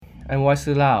I'm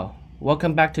Wesley Lau.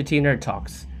 Welcome back to Teen Nerd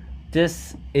Talks.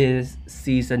 This is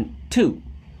season 2.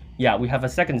 Yeah, we have a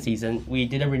second season. We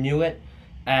didn't renew it,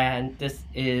 and this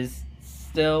is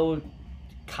still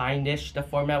kindish the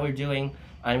format we're doing.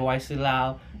 I'm Wesley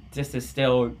Lau. This is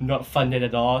still not funded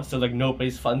at all, so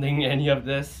nobody's funding any of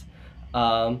this.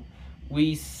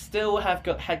 We still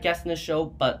had guests in the show,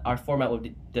 but our format will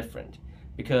be different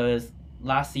because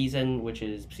last season, which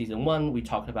is season 1, we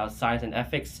talked about science and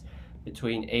ethics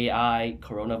between AI,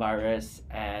 coronavirus,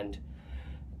 and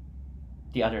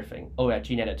the other thing. Oh yeah,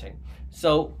 gene editing.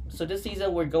 So this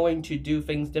season we're going to do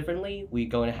things differently. We're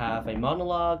going to have a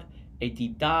monologue, a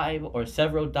deep dive, or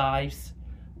several dives,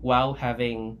 while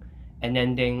having an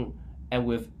ending and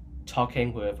with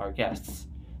talking with our guests.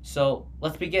 So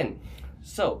let's begin.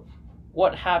 So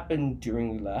what happened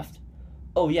during we left?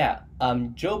 Oh yeah,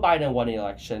 Joe Biden won the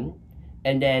election,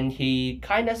 and then he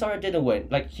kind of sort of didn't win.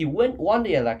 He won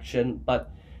the election,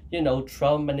 but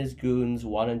Trump and his goons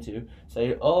wanted to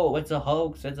say, "Oh, it's a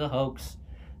hoax, it's a hoax."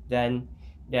 Then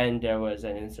there was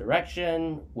an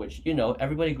insurrection, which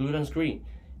everybody glued on screen,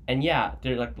 and yeah,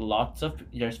 there's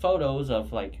photos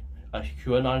of a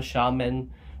QAnon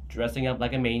shaman dressing up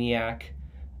like a maniac,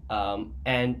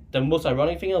 and the most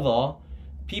ironic thing of all,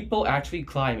 people actually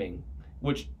climbing,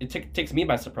 which takes me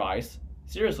by surprise.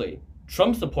 Seriously.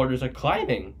 Trump supporters are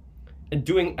climbing and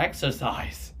doing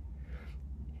exercise.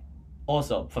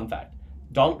 Also, fun fact,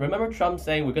 remember Trump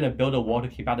saying we're going to build a wall to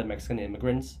keep out the Mexican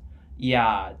immigrants?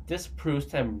 Yeah, this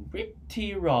proves him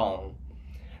pretty wrong.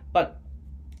 But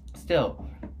still,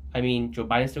 Joe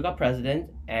Biden still got president,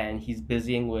 and he's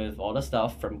busying with all the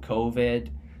stuff from COVID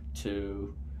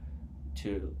to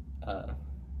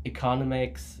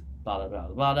economics, blah, blah,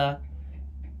 blah, blah.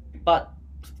 But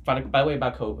by the way,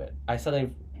 about COVID, I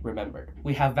suddenly remembered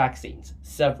we have vaccines,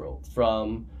 several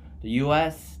from the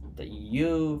US, the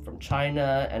EU, from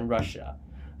China, and Russia,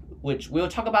 which we'll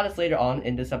talk about this later on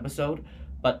in this episode.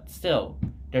 But still,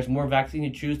 there's more vaccine to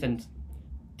choose than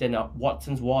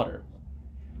Watson's water.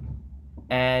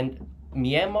 And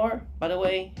Myanmar, by the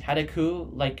way, had a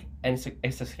coup, a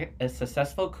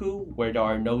successful coup where there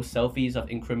are no selfies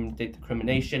of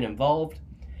incrimination involved.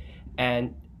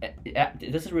 And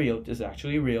this is real. This is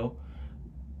actually real.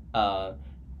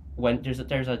 When there's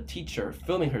a teacher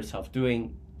filming herself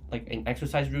doing an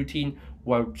exercise routine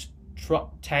while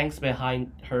tanks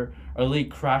behind her are literally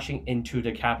crashing into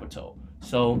the Capitol.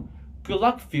 So good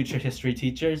luck, future history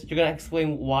teachers. You're gonna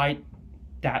explain why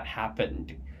that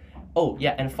happened. Oh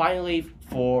yeah, and finally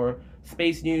for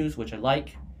space news, which I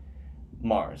like,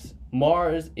 Mars.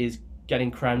 Mars is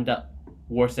getting crammed up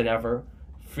worse than ever.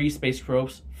 3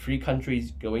 spacecrafts, 3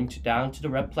 countries going down to the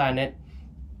red planet.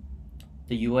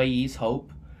 The UAE's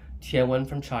Hope, Tianwen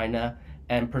from China,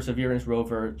 and Perseverance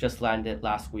rover just landed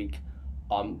last week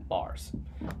on Mars.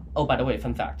 Oh, by the way,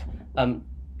 fun fact.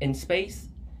 In space,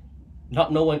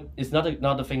 it's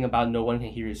not the thing about no one can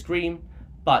hear you scream,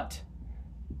 but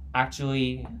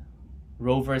actually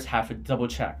rovers have to double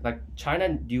check. China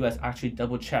and US actually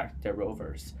double check their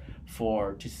rovers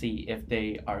to see if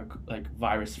they are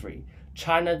virus free.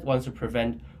 China wants to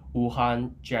prevent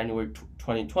Wuhan January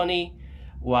 2020,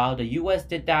 while the US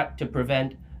did that to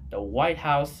prevent the White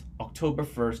House October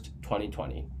 1st,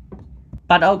 2020.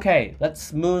 But okay,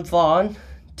 let's move on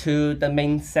to the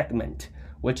main segment,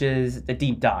 which is the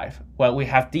deep dive. Well, we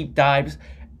have deep dives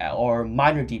or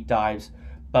minor deep dives,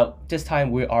 but this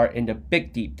time we are in the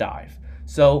big deep dive.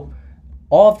 So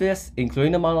all of this,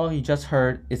 including the monologue you just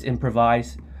heard, is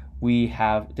improvised.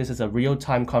 This is a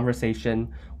real-time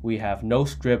conversation. We have no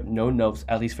script, no notes,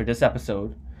 at least for this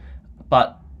episode.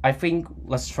 But I think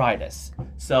let's try this.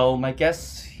 So my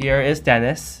guest here is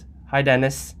Dennis. Hi,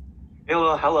 Dennis.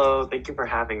 Hello. Thank you for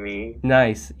having me.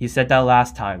 Nice. You said that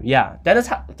last time. Yeah,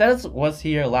 Dennis was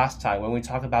here last time when we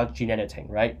talked about gene editing,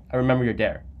 right? I remember you're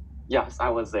there. Yes, I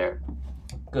was there.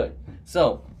 Good.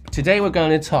 So today we're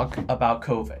going to talk about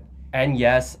COVID. And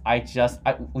yes,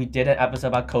 we did an episode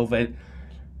about COVID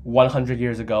 100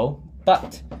 years ago,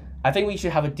 but I think we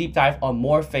should have a deep dive on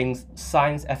more things,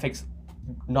 science, ethics,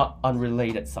 not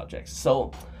unrelated subjects.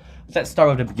 So let's start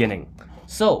with the beginning.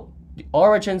 So the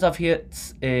origins of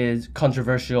it is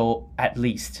controversial, at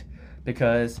least,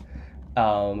 because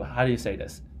how do you say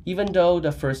this? Even though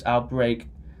the first outbreak,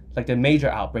 the major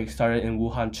outbreak, started in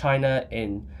Wuhan, China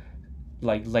in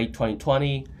late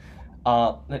 2020,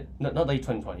 not late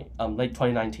 2020, late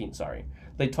 2019, sorry,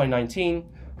 late 2019,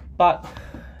 but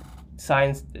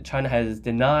China has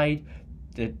denied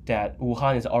that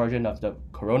Wuhan is the origin of the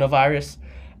coronavirus,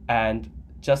 and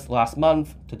just last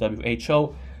month, the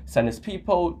WHO sent its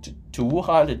people to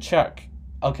Wuhan to check.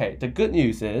 Okay, the good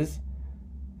news is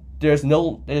there's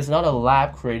not a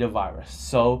lab created virus.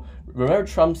 So remember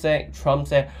Trump saying,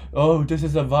 oh, this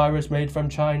is a virus made from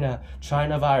China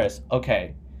virus.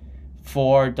 Okay,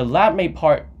 for the lab made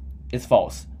part, it's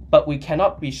false, but we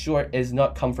cannot be sure it's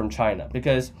not come from China,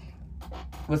 because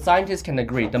what scientists can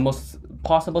agree, the most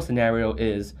possible scenario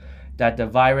is that the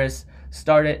virus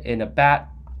started in a bat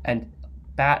and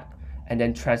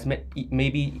then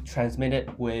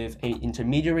transmitted with an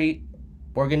intermediary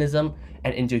organism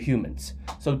and into humans.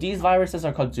 So these viruses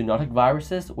are called zoonotic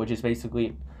viruses, which is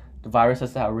basically the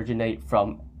viruses that originate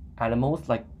from animals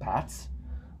like bats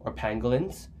or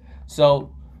pangolins.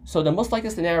 So the most likely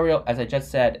scenario, as I just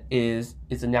said, is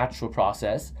a natural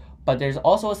process, but there's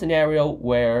also a scenario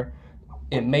where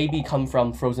it may be come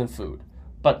from frozen food.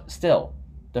 But still,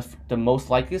 the most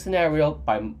likely scenario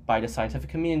by the scientific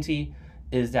community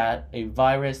is that the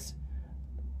virus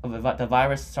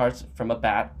starts from a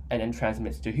bat and then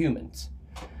transmits to humans.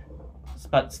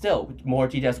 But still, more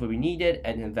details will be needed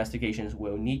and investigations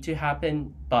will need to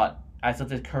happen. But as of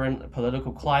the current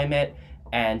political climate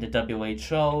and the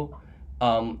WHO,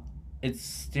 it's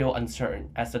still uncertain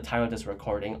as the time of this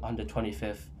recording on the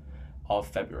 25th of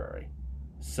February.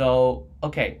 So,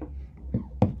 okay.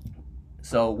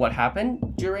 So what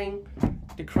happened during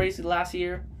the crazy last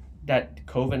year? That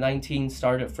COVID-19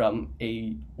 started from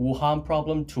a Wuhan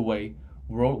problem to a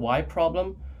worldwide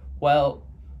problem? Well,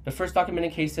 the first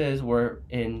documented cases were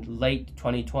in late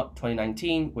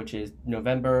 2019, which is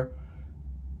November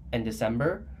and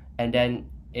December. And then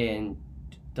in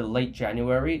the late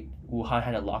January, Wuhan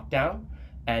had a lockdown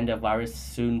and the virus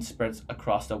soon spreads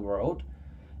across the world.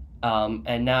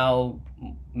 And now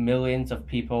millions of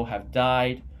people have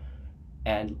died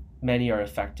and many are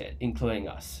affected, including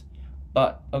us.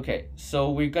 But okay,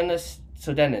 so Dennis,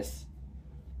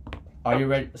 are you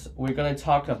ready? We're gonna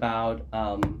talk about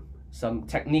some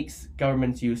techniques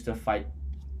governments use to fight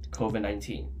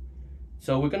COVID-19.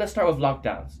 So we're gonna start with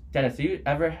lockdowns. Dennis,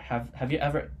 have you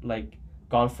ever like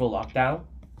gone full lockdown?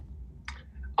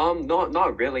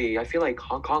 Not really. I feel like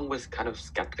Hong Kong was kind of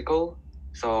skeptical.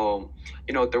 So,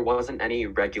 there wasn't any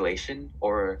regulation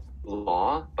or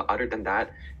law, but other than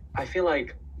that, I feel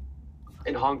like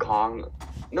in Hong Kong,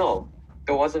 no,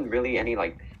 there wasn't really any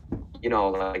like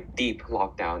deep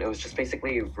lockdown. It was just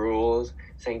basically rules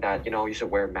saying that, you should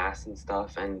wear masks and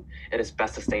stuff and it is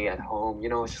best to stay at home.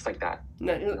 It's just like that.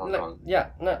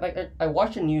 I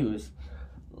watch the news.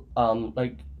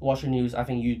 Watch the news, I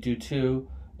think you do too,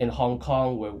 in Hong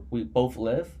Kong where we both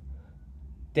live.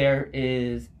 There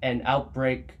is an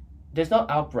outbreak. There's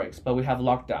not outbreaks, but we have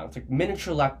lockdowns, like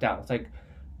miniature lockdowns, like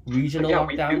regional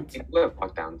lockdowns. We have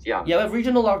lockdowns, yeah. Yeah, we have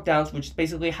regional lockdowns, which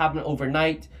basically happen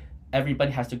overnight.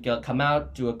 Everybody has to come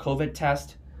out, do a COVID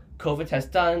test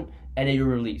done, and then you're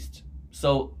released.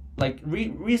 So, like,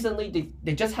 recently,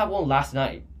 they just had one last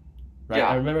night, right? Yeah,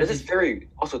 I remember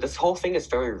this whole thing is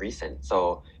very recent.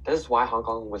 So, this is why Hong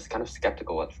Kong was kind of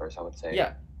skeptical at first, I would say.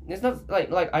 Yeah, it's not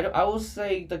I will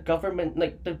say the government,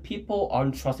 like, the people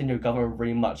aren't trusting their government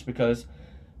very much because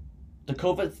the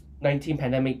COVID-19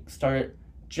 pandemic started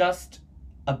just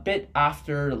a bit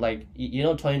after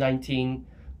 2019,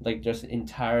 like there's an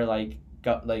entire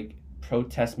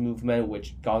protest movement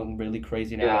which gone really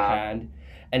crazy in every hand,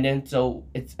 and then so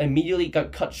it's immediately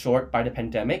got cut short by the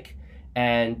pandemic,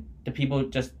 and the people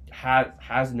just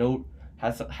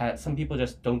some people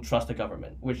just don't trust the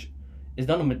government, which is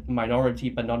not a minority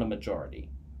but not a majority.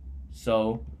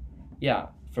 So yeah,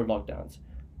 for lockdowns.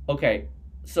 Okay,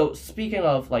 so speaking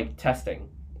of testing,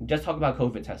 just talk about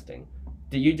COVID testing.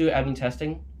 Did you do any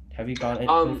testing? Have you gone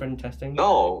any different testing?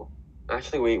 No,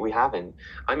 actually, we haven't.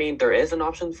 I mean, there is an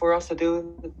option for us to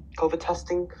do COVID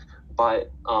testing, but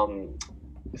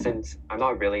since I'm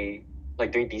not really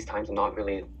during these times, I'm not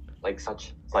really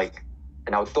such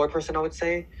an outdoor person, I would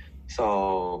say.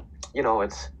 So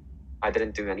I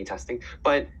didn't do any testing.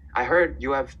 But I heard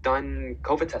you have done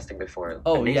COVID testing before.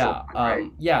 Oh yeah,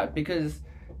 right? Yeah, because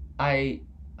I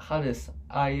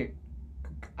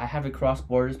have to cross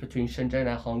borders between Shenzhen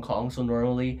and Hong Kong, so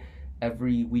normally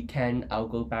every weekend I'll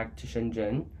go back to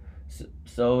Shenzhen.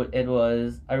 So it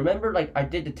was, I remember I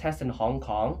did the test in Hong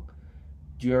Kong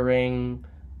during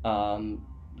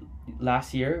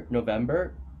last year,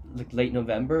 November, late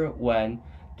November, when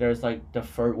there's the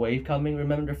third wave coming.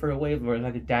 Remember the third wave where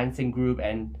a dancing group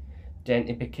and then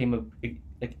it became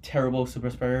a terrible super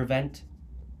spreader event?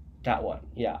 That one,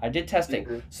 yeah, I did testing.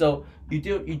 Mm-hmm. So you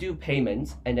do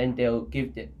payments, and then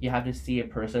you have to see a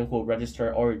person who will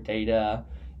register all your data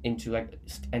into and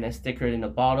then stick it in a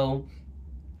bottle,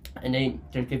 and then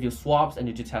they give you swabs and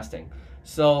you do testing.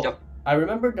 So Yep. I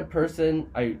remember the person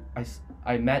I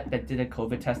met that did a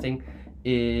COVID testing.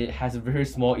 It has very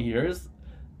small ears,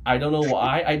 I don't know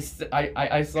why.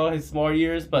 I saw his small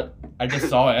ears, but I just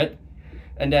saw it,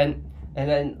 and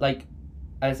then like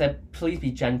I said, please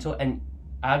be gentle. And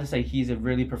I have to say, he's a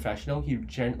really professional. He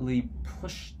gently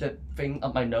pushed the thing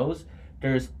up my nose.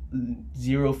 There's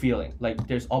zero feeling. Like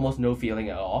there's almost no feeling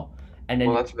at all. And Well,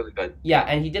 then that's really good. yeah,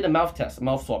 and he did a mouth test, a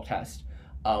mouth swab test.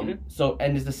 Mhm. So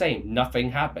and it's the same.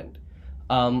 Nothing happened.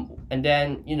 And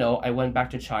then I went back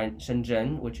to China,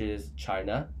 Shenzhen, which is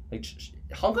China. Like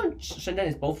Hong Kong, Shenzhen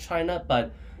is both China,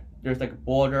 but there's like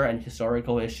border and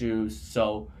historical issues.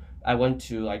 So I went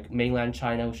to like mainland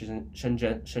China, which is in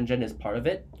Shenzhen. Shenzhen is part of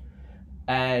it.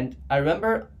 And I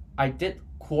remember I did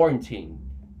quarantine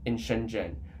in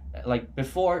Shenzhen, like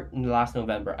before in last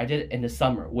November. I did it in the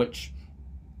summer, which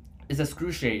is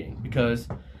excruciating because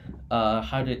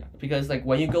because like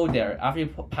when you go there after you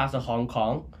pass the Hong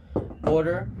Kong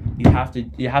border, you have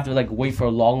to like wait for a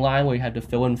long line where you have to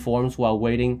fill in forms while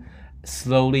waiting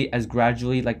slowly as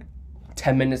gradually like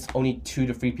 10 minutes only 2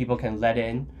 to 3 people can let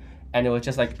in, and it was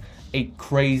just like a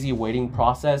crazy waiting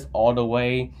process all the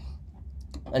way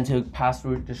until pass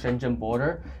through the Shenzhen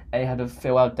border, and you had to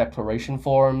fill out declaration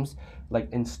forms, like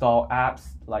install apps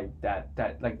like that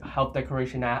like health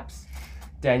declaration apps.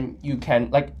 Then you can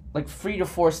like 3 to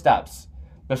 4 steps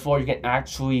before you can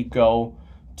actually go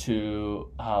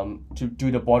to do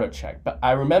the border check. But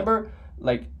I remember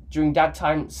like during that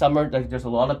time summer, like there's a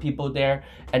lot of people there,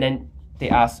 and then they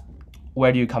ask,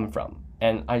 where do you come from?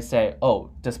 And I say,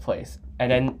 oh, this place.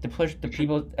 And then the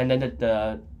people, and then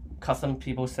the custom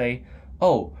people say,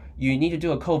 oh, you need to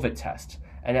do a COVID test.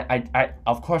 And I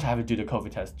of course I have to do the COVID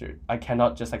test, dude. I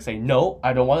cannot just like say no,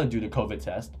 I don't want to do the COVID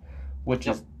test, which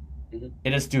Yep. is Mhm.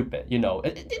 it is stupid.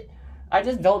 I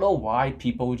just don't know why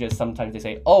people just sometimes they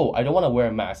say, oh, I don't want to wear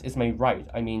a mask. It's my right.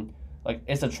 I mean, like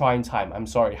it's a trying time. I'm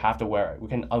sorry, have to wear it. We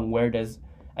can unwear this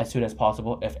as soon as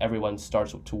possible if everyone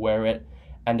starts to wear it,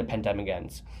 and the pandemic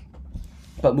ends.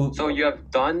 But move. So you have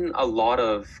done a lot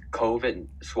of COVID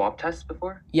swab tests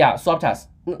before? Yeah, swab test.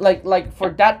 Like for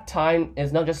that time,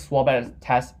 it's not just swab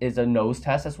test, it's a nose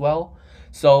test as well.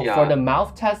 So for Yeah. the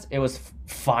mouth test, it was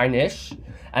fine-ish.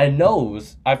 And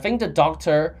nose, I think the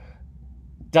doctor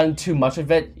done too much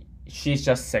of it. She's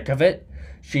just sick of it.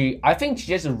 I think she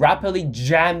just rapidly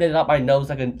jammed it up my nose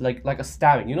like a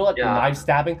stabbing. You know, like Yeah. knife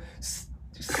stabbing,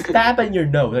 stab in your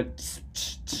nose, like,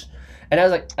 and I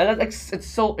was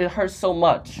like, it hurts so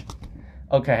much.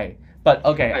 Okay, but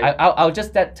okay, Right. I'll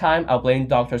just that time I'll blame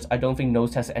doctors. I don't think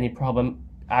nose test any problem.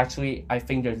 Actually, I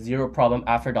think there's zero problem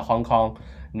after the Hong Kong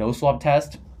nose swab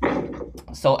test.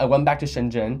 So I went back to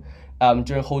Shenzhen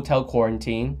during hotel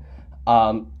quarantine.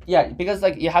 Yeah, because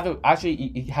like you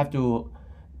have to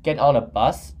get on a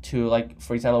bus to like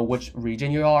for example which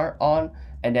region you are on,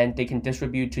 and then they can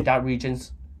distribute to that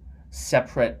region's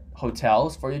separate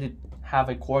hotels for you to have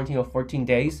a quarantine of 14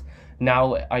 days.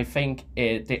 Now I think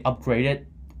they upgraded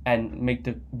and make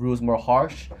the rules more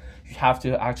harsh. You have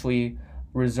to actually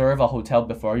reserve a hotel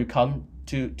before you come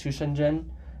to Shenzhen.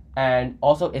 And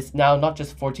also it's now not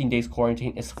just 14 days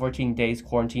quarantine, it's 14 days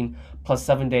quarantine plus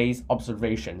 7 days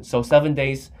observation. So 7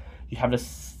 days you have to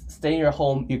stay in your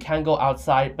home, you can go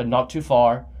outside but not too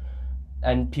far,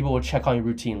 and people will check on you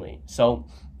routinely. So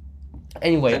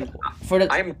anyway, And for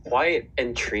the I'm quite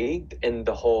intrigued in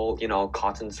the whole,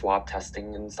 cotton swab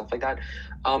testing and stuff like that.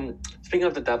 Speaking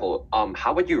of the devil,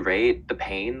 how would you rate the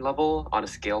pain level on a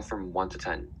scale from 1 to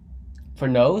 10? for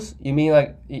nose, you mean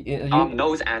like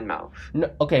Nose and mouth.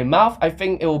 no, okay, mouth, I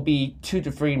think it will be 2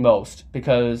 to 3 most,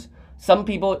 because some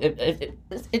people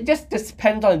it just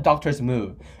depends on the doctor's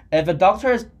mood. If a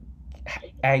doctor is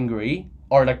angry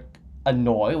or like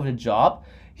annoyed with the job,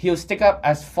 he'll stick up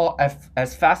as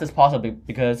fast as possible,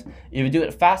 because if you do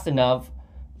it fast enough,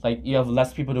 like you have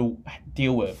less people to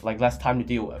deal with, like less time to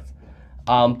deal with.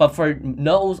 But for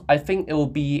nose, I think it will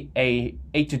be a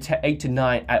 8 to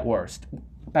 9 at worst.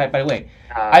 By the way,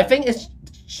 I think it's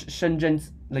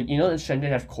Shenzhen's, like that Shenzhen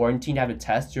has quarantine, have a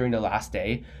test during the last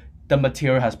day. The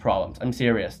material has problems. I'm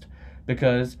serious,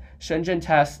 because Shenzhen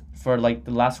test for like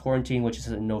the last quarantine, which is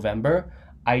in November.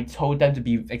 I told them to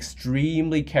be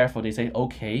extremely careful. They say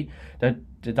okay. The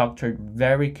doctor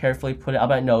very carefully put it up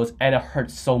my nose, and it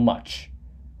hurts so much,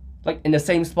 like in the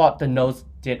same spot the nose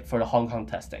did for the Hong Kong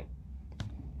testing.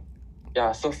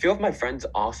 Yeah, so a few of my friends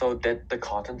also did the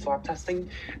cotton swab testing,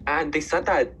 and they said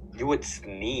that you would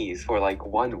sneeze for like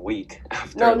 1 week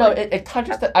after. No, like, it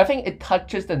touches the. I think it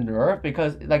touches the nerve,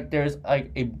 because like there's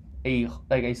like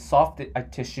a soft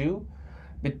tissue,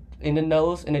 in the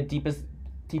nose, in the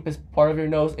deepest part of your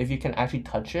nose, if you can actually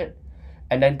touch it,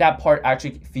 and then that part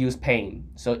actually feels pain,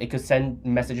 so it could send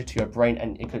messages to your brain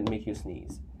and it could make you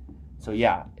sneeze. So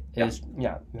yeah,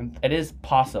 Yeah. it is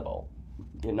possible.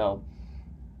 you know.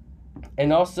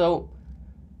 And also,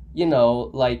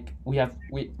 like we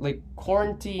like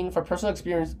quarantine for personal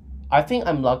experience. I think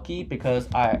I'm lucky because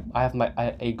I have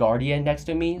a guardian next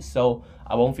to me, so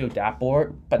I won't feel that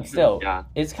bored. But still, Yeah.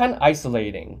 it's kind of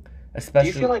isolating, Do you feel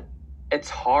especially. like it's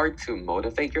hard to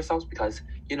motivate yourselves because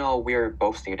we're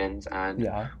both students and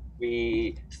Yeah.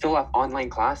 we still have online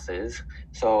classes.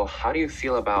 So how do you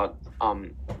feel about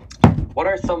what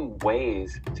are some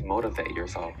ways to motivate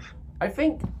yourself? I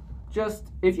think just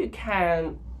if you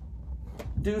can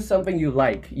do something you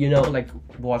like, like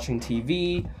watching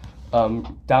TV,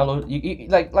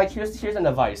 download like here's an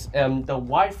advice. The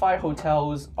Wi-Fi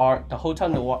hotels are the hotel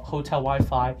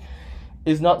Wi-Fi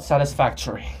is not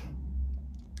satisfactory.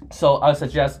 So I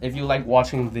suggest if you like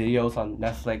watching videos on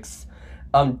Netflix,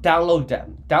 download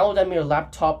them. Download them on your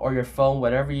laptop or your phone,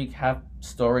 whatever you have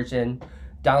storage in.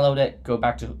 Download it, go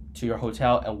back to your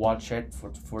hotel and watch it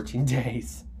for 14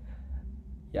 days.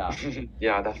 Yeah.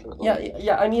 Yeah, definitely.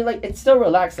 Yeah. I mean, like it's still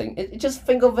relaxing. Just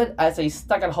think of it as a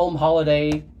stuck-at-home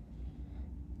holiday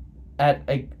at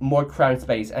a more crowded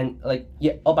space. And like,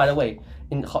 yeah. Oh, by the way,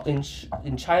 in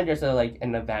China, there's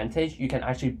an advantage. You can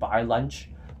actually buy lunch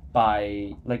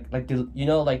by like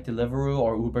Deliveroo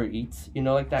or Uber Eats.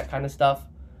 Like that kind of stuff.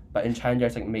 But in China,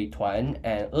 there's like Meituan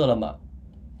and Ele.me.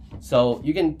 So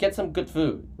you can get some good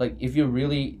food. Like if you're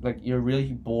really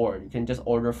bored, you can just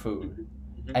order food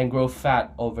and grow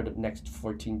fat over the next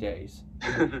 14 days.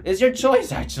 It's your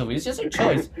choice, actually. It's just your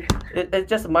choice. It's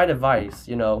just my advice.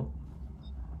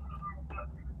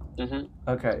 Hmm.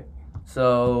 Okay.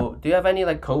 So, do you have any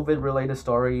like COVID related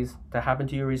stories that happened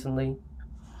to you recently?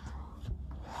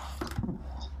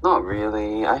 Not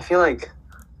really. I feel like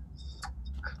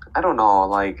I don't know,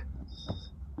 like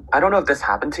I don't know if this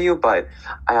happened to you, but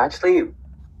I actually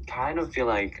kind of feel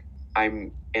like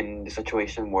I'm in the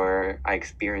situation where I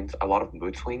experience a lot of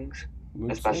mood swings,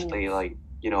 Mood especially swings?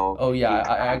 Oh yeah, being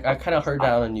sad. I kind of heard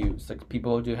that on the news. Like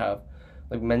people do have,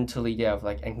 like mentally, they have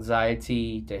like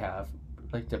anxiety, they have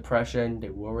like depression, they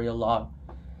worry a lot.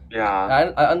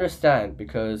 Yeah. I understand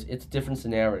because it's a different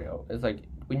scenario. It's like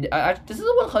this is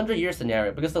a 100-year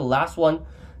scenario because the last one,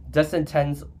 Death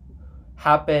Sentence,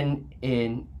 happened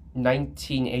in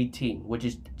 1918, which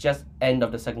is just end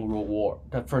of the Second World War,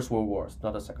 the First World War,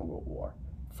 not the Second World War,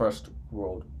 First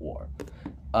World War.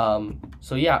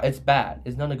 So yeah, it's bad.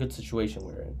 It's not a good situation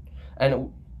we're in,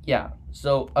 and yeah.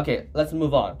 So okay, let's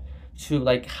move on to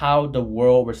like how the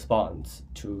world responds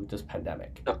to this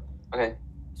pandemic. Oh, okay.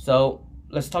 So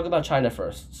let's talk about China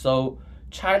first. So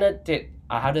China did,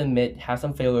 I have to admit, have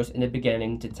some failures in the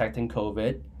beginning detecting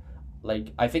COVID.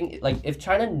 Like I think like if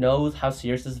China knows how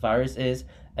serious this virus is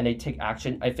and they take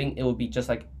action, I think it will be just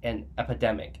like an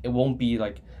epidemic. It won't be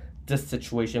like this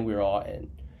situation we're all in.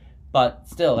 But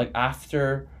still, like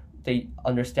after they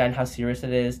understand how serious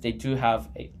it is, they have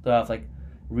like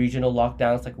regional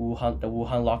lockdowns, like the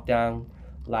Wuhan lockdown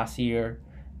last year,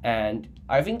 and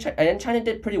I think China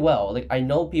did pretty well. Like I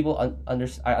know people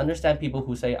I understand people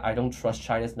who say I don't trust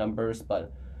China's numbers,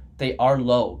 but they are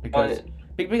low because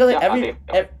But because like yeah,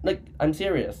 okay. like I'm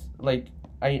serious. Like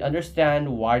I understand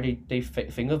why they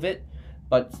think of it,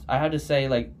 but I have to say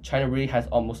like China really has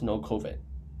almost no COVID.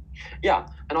 Yeah,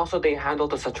 and also they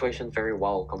handled the situation very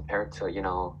well compared to,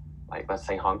 like let's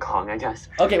say Hong Kong, I guess.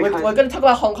 Okay, Because we're gonna talk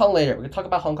about Hong Kong later. We're gonna talk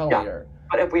about Hong Kong yeah, later.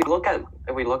 but if we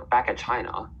look back at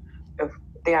China, if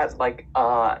they had like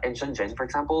in Shenzhen, for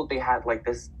example, they had like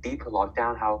this deep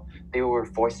lockdown, how they were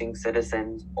forcing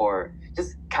citizens or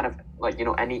just kind of like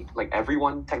any like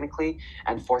everyone technically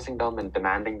and forcing them and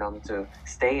demanding them to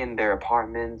stay in their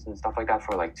apartments and stuff like that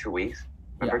for like 2 weeks.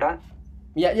 Remember that?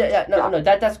 Yeah. No, Yeah, no.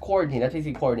 That's quarantine. That's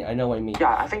easy quarantine. I know what I mean.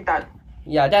 yeah. I think that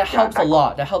Yeah, that yeah helps a that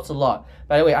lot. That helps a lot.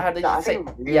 By the way, I had yeah I to say, think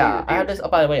it really yeah, I had reduced. to. Oh,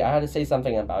 by the way, I had to say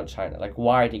something about China, like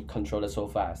why they control it so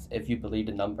fast. If you believe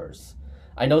the numbers,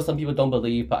 I know some people don't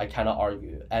believe, but I cannot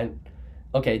argue. And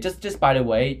okay, just by the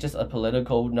way, just a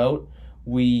political note,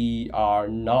 we are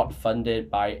not funded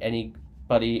by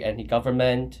anybody, any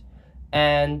government,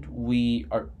 and we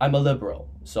are. I'm a liberal,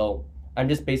 so I'm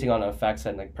just basing on facts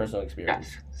and like personal Yes,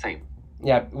 experience. same.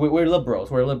 Yeah, we're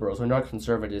liberals. We're liberals. We're not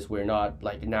conservatives. We're not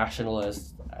like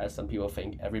nationalists, as some people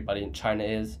think everybody in China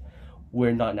is.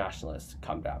 We're not nationalists.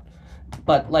 Calm down.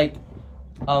 But like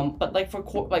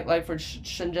for like for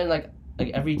Shenzhen, like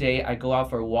every day I go out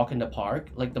for a walk in the park.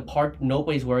 Like the park,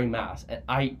 nobody's wearing masks, and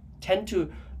I tend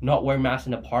to not wear masks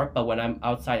in the park. But when I'm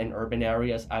outside in urban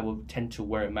areas, I will tend to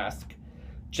wear a mask,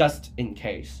 just in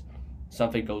case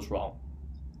something goes wrong.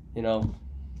 You know.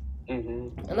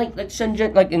 Mm-hmm. And like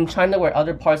Shenzhen, like in China, where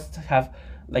other parts have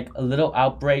like a little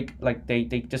outbreak, like they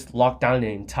just lock down the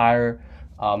entire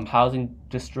housing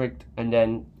district, and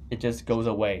then it just goes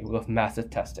away with massive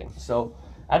testing. So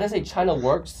I just say China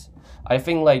works. I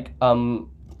think like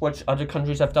which other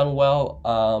countries have done well.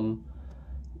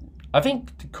 I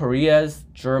think Korea's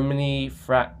Germany,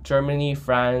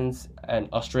 France, and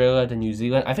Australia, and New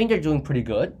Zealand. I think they're doing pretty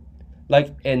good,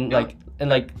 like in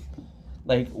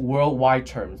worldwide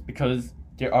terms, because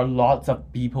there are lots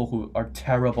of people who are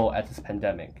terrible at this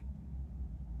pandemic.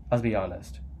 Let's be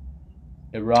honest.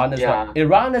 Yeah.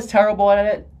 Iran is terrible at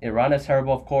it. Iran is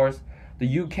terrible, of course.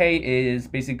 The UK is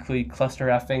basically cluster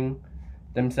effing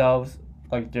themselves.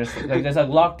 There's like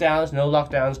lockdowns, no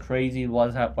lockdowns, crazy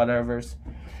whatever's,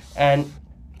 and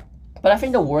but I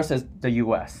think the worst is the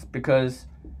U.S. because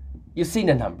you've seen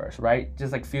the numbers, right?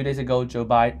 Just like a few days ago,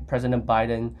 President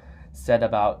Biden said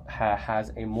about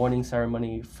has a mourning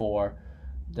ceremony for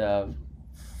the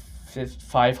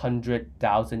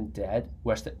 500,000 dead.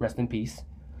 Rest in peace.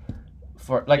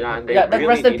 For like Yeah, and they yeah, like really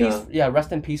rest in need peace. a Yeah,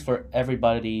 rest in peace for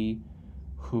everybody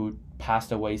who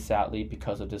passed away sadly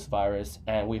because of this virus,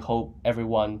 and we hope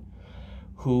everyone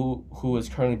who is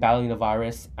currently battling the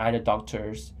virus and the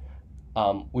doctors,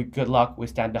 we good luck. We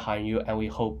stand behind you, and we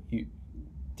hope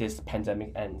this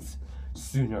pandemic ends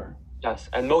sooner. yes,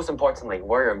 and most importantly,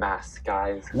 wear your mask,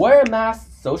 guys. Wear a mask,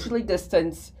 socially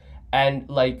distance, and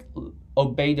like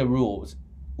obey the rules.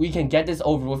 We can get this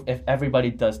over with if everybody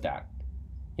does that.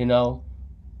 You know,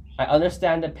 I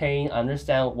understand the pain. I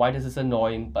understand why this is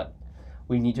annoying, but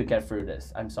we need to get through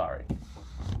this. I'm sorry.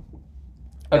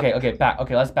 Okay, back.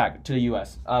 Okay, let's back to the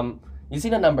U.S. You see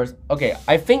the numbers. Okay,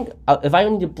 I think if I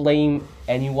need to blame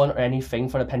anyone or anything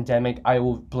for the pandemic, I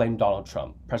will blame Donald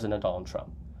Trump, President Donald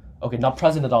Trump. Okay, not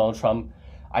President Donald Trump.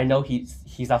 I know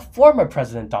he's a former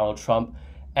President Donald Trump,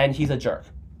 and he's a jerk.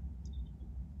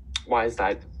 Why is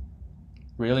that?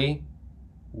 Really?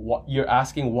 What you're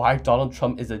asking why Donald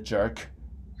Trump is a jerk?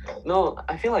 No,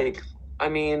 I feel like, I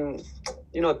mean,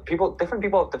 different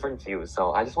people have different views,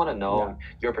 so I just want to know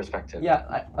your perspective. Yeah,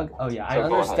 I So go ahead.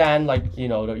 understand. Like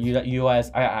the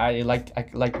U.S. I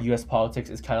like U.S. politics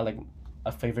is kind of like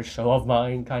a favorite show of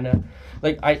mine, kind of.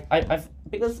 Like I've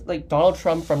because like Donald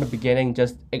Trump from the beginning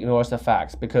just ignores the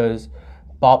facts because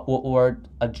Bob Woodward,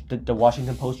 the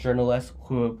Washington Post journalist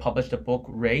who published the book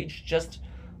Rage just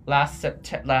last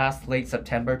late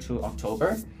September to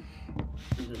October,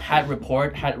 had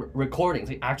recordings,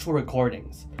 like actual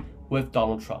recordings with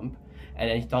Donald Trump, and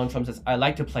then Donald Trump says, "I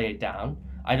like to play it down.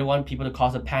 I don't want people to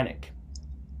cause a panic."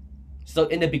 So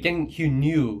in the beginning, he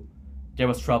knew there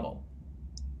was trouble.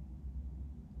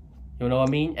 You know what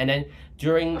I mean? And then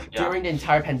during the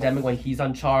entire pandemic, when he's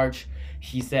on charge,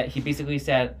 he basically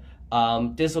said,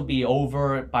 "This will be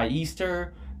over by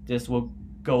Easter. This will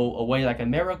go away like a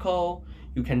miracle.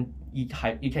 You can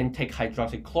take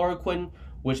hydroxychloroquine,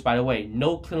 which, by the way,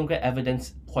 no clinical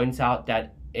evidence points out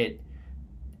that it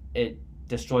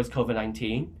destroys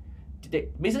COVID-19.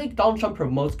 Basically, Donald Trump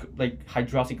promotes like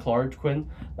hydroxychloroquine,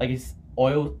 like his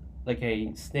oil, like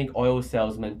a snake oil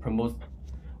salesman promotes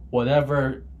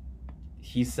whatever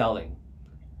he's selling.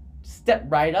 Step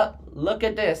right up. Look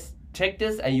at this. Take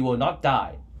this, and you will not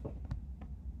die.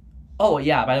 Oh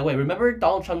yeah, by the way, remember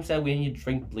Donald Trump said we need to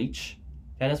drink bleach?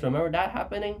 Dennis, remember that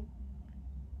happening?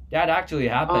 That actually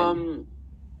happened.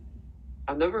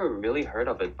 I've never really heard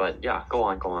of it, but yeah, go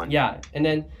on. Yeah, and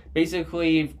then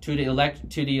basically to the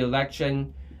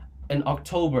election in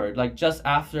October, like just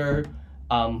after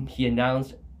he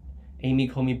announced Amy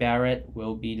Coney Barrett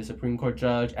will be the Supreme Court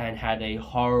judge and had a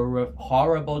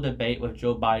horrible debate with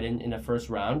Joe Biden in the first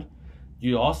round.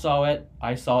 You all saw it.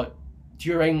 I saw it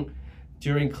during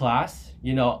class,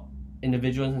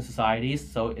 individuals and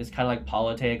societies. So it's kind of like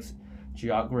politics,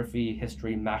 geography,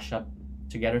 history mashed up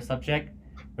together subject.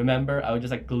 Remember, I was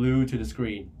just like glued to the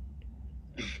screen.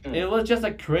 It was just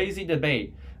a crazy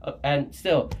debate. And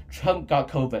still, Trump got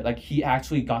COVID. Like, he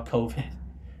actually got COVID.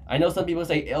 I know some people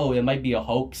say, oh, it might be a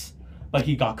hoax, but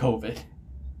he got COVID.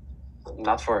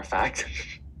 Not for a fact.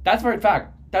 That's for a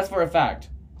fact.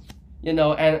 And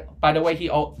by the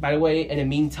way, in the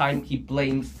meantime, he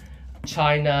blames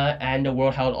China and the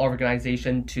World Health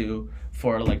Organization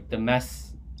for like the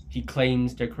mess he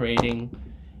claims they're creating,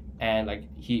 and like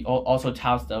he also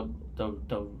touts the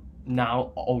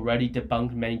now already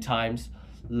debunked many times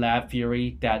lab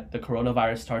theory that the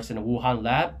coronavirus starts in a Wuhan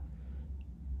lab.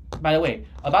 By the way,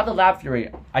 about the lab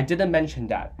theory, I didn't mention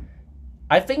that.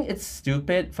 I think it's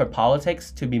stupid for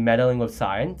politics to be meddling with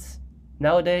science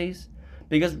nowadays,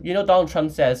 because Donald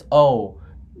Trump says, "Oh,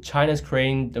 China's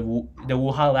creating the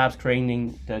Wuhan lab's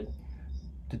creating the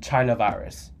China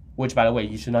virus," which, by the way,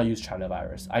 you should not use China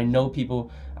virus. I know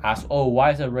people ask, "Oh,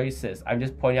 why is it racist?" I'm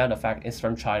just pointing out the fact it's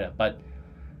from China, but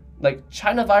like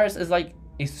China virus is like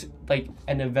it's like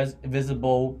an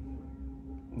invisible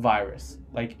virus,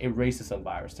 like a racism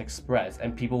virus express,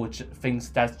 and people would think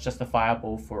that's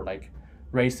justifiable for like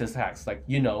racist acts. Like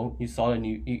you saw the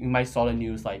new you might saw the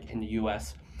news like in the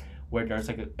U.S. where there's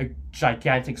like a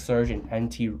gigantic surge in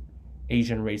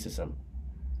anti-Asian racism.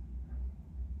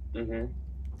 Mm-hmm.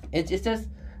 It's just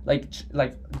like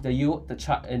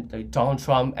the Donald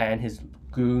Trump and his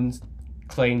goons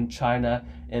claim China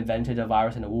invented the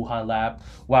virus in the Wuhan lab.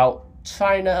 While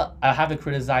China, I have to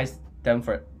criticize them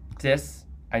for this.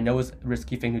 I know it's a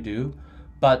risky thing to do,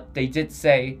 but they did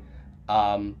say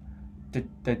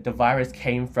the virus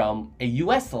came from a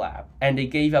U.S. lab, and they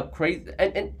gave up crazy,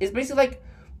 and it's basically like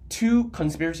two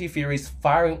conspiracy theories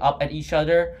firing up at each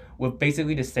other with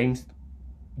basically the same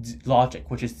logic,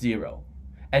 which is zero.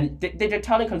 And they're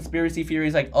telling conspiracy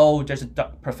theories like, oh, there's a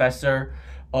professor,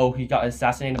 oh, he got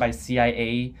assassinated by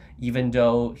CIA, even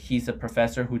though he's a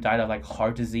professor who died of like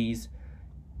heart disease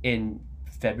in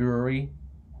February.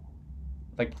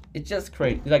 Like, it's just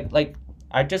crazy. Like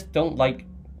I just don't like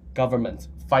governments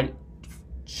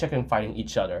chicken fighting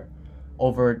each other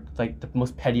over like the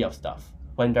most petty of stuff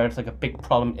when there's like a big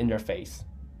problem in their face.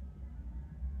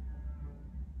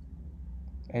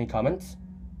 Any comments?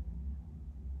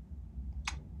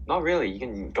 Not really. You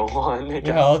can go on.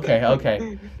 Yeah,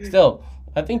 okay. Still,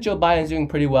 I think Joe Biden's doing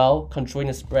pretty well, controlling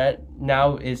the spread.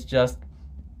 Now it's just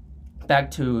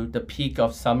back to the peak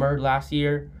of summer last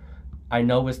year. I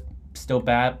know it's still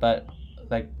bad, but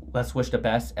like let's wish the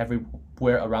best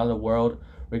everywhere around the world,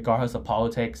 regardless of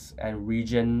politics and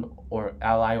region or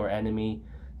ally or enemy.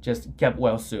 Just get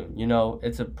well soon.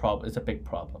 It's a problem. It's a big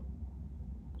problem.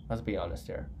 Let's be honest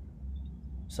here.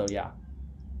 So yeah.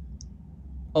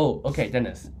 Oh, okay,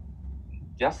 Dennis.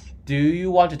 Yes. Do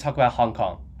you want to talk about Hong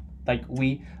Kong? Like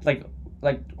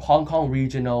Hong Kong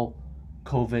regional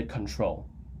COVID control.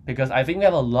 Because I think we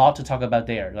have a lot to talk about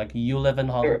there. Like you live in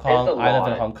Hong Kong, I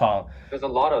live in Hong Kong. There's a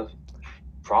lot of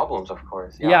problems, of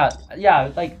course. Yeah.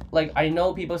 Like I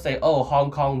know people say, oh,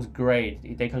 Hong Kong's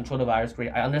great. They control the virus great.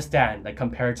 I understand. Like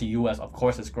compared to US, of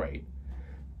course it's great.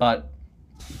 But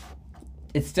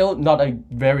it's still not a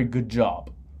very good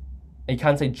job. You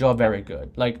can't say job very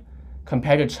good. Like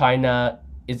compared to China,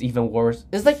 it's even worse.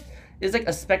 It's like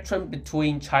a spectrum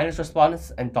between China's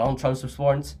response and Donald Trump's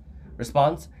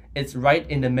response. It's right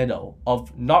in the middle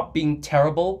of not being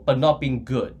terrible but not being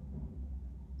good.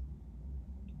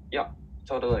 Yeah,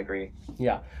 totally agree.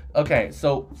 Yeah. Okay,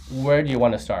 so where do you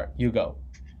want to start? You go.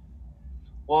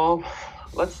 Well,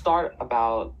 let's start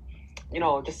about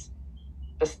just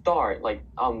the start. Like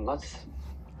let's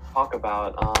talk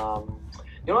about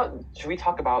you know what? Should we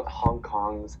talk about Hong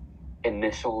Kong's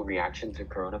initial reaction to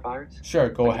coronavirus? Sure,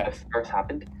 go When ahead. this first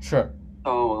happened. Sure.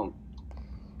 So,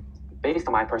 based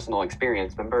on my personal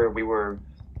experience, remember we were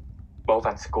both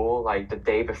at school like the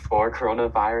day before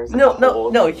coronavirus.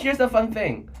 No. Here's the fun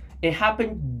thing. It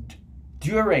happened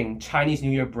during Chinese New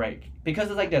Year break because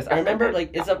it's like this. I remember like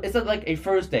it's like a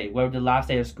Thursday where the last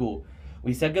day of school.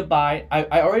 We said goodbye.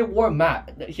 I already wore a mask.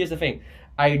 Here's the thing.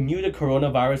 I knew the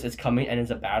coronavirus is coming and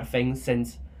it's a bad thing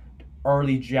since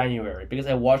early January because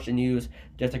I watched the news.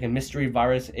 There's like a mystery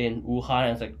virus in Wuhan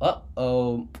and it's like,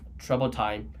 uh-oh, trouble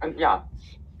time. And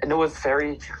it was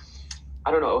very, I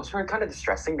don't know, it was very kind of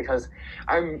distressing because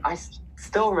I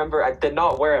still remember I did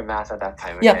not wear a mask at that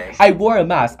time. Okay? Yeah, I wore a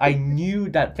mask. I knew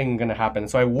that thing gonna happen,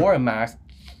 so I wore a mask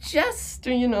just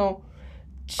to,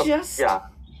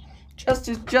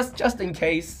 just in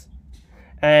case.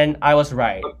 And I was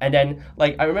right. And then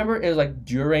like I remember it was like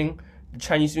during the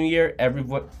Chinese New Year,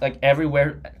 everywhere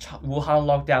Wuhan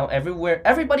lockdown,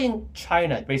 everybody in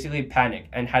China basically panicked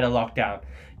and had a lockdown,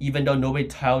 even though nobody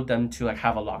told them to like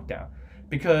have a lockdown,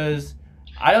 because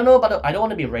I don't know about I don't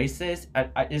want to be racist.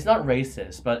 It's not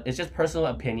racist, but it's just personal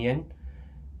opinion.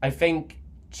 I think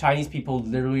Chinese people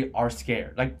literally are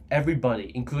scared. Like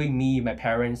everybody, including me, my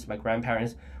parents, my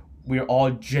grandparents, we're all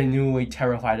genuinely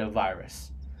terrified of virus.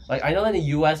 Like I know in the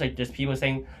U.S., like there's people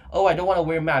saying, "Oh, I don't want to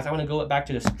wear masks. I want to go back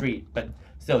to the street." But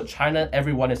still, China,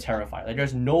 everyone is terrified. Like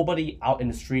there's nobody out in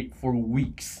the street for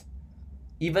weeks.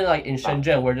 Even like in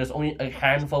Shenzhen, where there's only a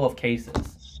handful of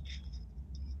cases.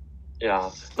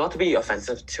 Yeah, not to be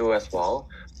offensive too as well,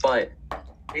 but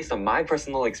based on my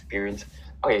personal experience,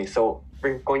 okay, so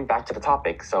we're going back to the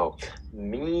topic. So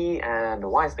me and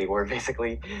Wisely were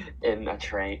basically in a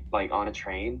train, like on a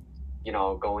train,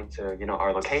 going to,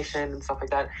 our location and stuff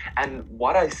like that. And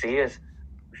what I see is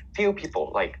few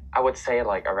people, like I would say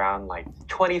like around like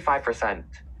 25%.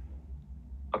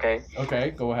 Okay?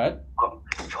 Okay, go ahead.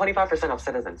 25% of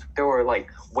citizens, they were like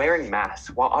wearing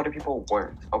masks while other people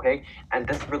weren't, okay? And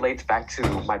this relates back to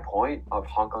my point of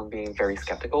Hong Kong being very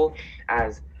skeptical,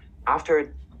 as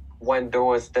after when there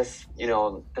was this,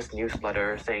 this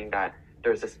newsletter saying that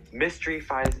there's this mystery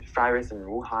virus in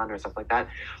Wuhan or stuff like that,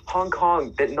 Hong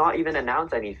Kong did not even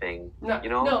announce anything. No, You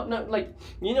know? no. Like,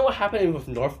 you know what happened with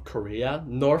North Korea?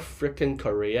 North freaking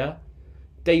Korea?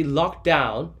 They locked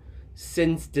down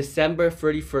since December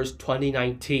 31st,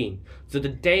 2019. So the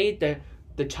day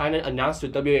the China announced to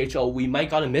WHO we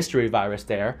might got a mystery virus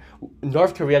there,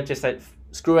 North Korea just said,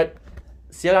 screw it,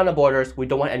 seal down the borders, we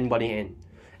don't want anybody in.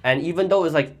 And even though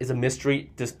it's a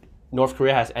mystery, this North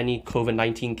Korea has any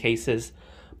COVID-19 cases,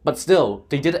 but still,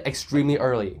 they did it extremely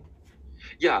early.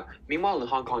 Yeah. Meanwhile, in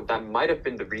Hong Kong, that might have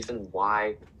been the reason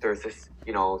why there's this,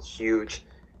 huge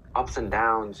ups and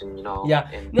downs, and Yeah,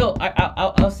 and no,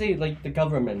 I'll say like the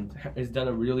government has done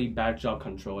a really bad job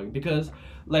controlling, because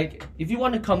like if you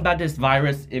want to combat this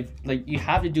virus, if like you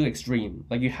have to do extreme,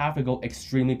 like you have to go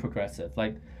extremely progressive.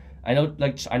 Like I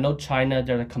know China,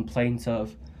 there are complaints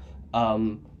of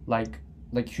like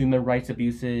human rights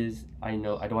abuses. I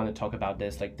know I don't want to talk about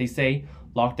this. Like they say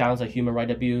lockdowns are human right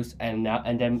abuse, and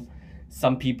then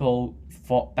some people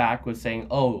fought back with saying,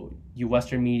 oh, you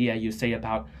Western media, you say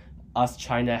about us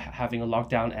China having a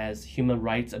lockdown as human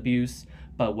rights abuse,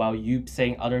 but while you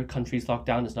saying other countries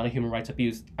lockdown is not a human rights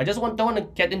abuse. I just don't want to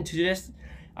get into this.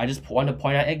 I just want to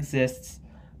point out it exists,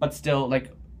 but still,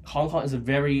 like Hong Kong is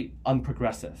very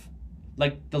unprogressive.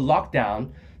 Like the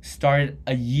lockdown started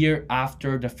a year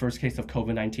after the first case of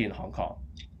COVID-19 in Hong Kong.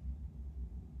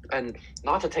 and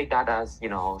not to take that as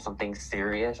something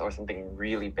serious or something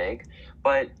really big,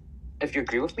 but if you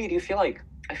agree with me, do you feel like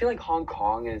I feel like Hong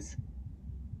Kong is,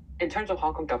 in terms of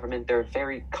Hong Kong government, they're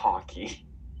very cocky.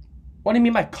 What do you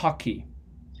mean by cocky?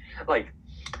 Like,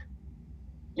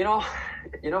 you know,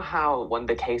 how when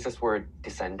the cases were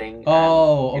descending,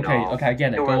 Oh, and okay, I get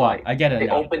it. they were Go on. like I get it they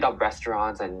now. opened up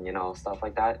restaurants and stuff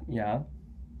like that, Yeah.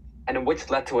 and then which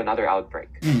led to another outbreak.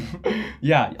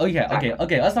 Yeah.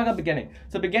 Okay. Let's talk about beginning.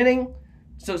 So beginning.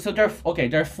 So there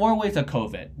are four waves of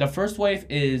COVID. The first wave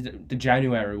is the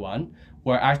January one,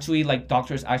 where actually like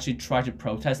doctors actually try to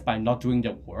protest by not doing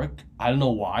their work. I don't know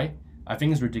why. I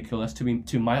think it's ridiculous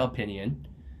to my opinion.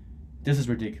 This is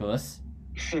ridiculous.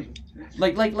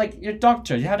 Like you're a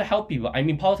doctor, you have to help people. I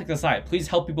mean, politics aside, please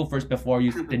help people first before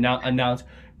you announce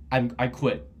I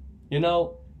quit.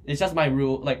 It's just my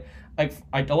rule. Like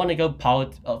I don't want to go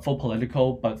full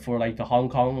political, but for like the Hong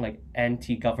Kong like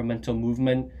anti-governmental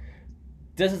movement,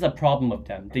 this is a problem with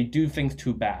them. They do things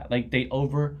too bad. Like they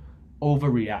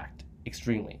overreact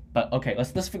extremely. But okay,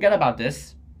 let's forget about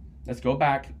this. Let's go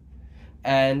back.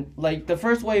 And like the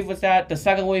first wave was that. The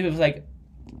second wave was like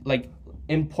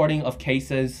importing of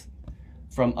cases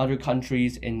from other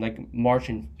countries in like March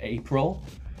and April.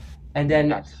 And then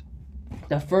Yes.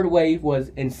 the third wave was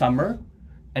in summer,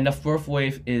 and the fourth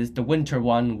wave is the winter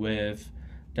one with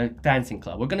the dancing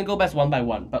club. We're gonna go back one by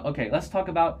one, but okay, let's talk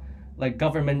about like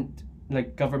government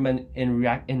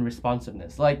in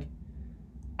responsiveness. Like,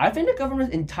 I think the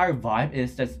government's entire vibe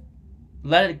is just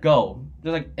let it go.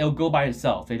 They're like it'll go by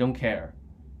itself. They don't care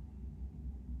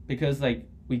because like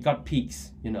we got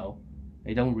peaks,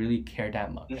 They don't really care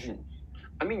that much. Mhm.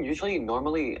 I mean,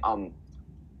 normally,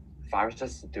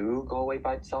 viruses do go away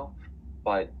by itself,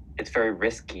 but it's very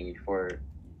risky for, a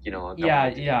Yeah,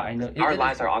 government to yeah, do. I know. Our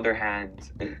lives are on their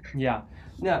hands. Yeah,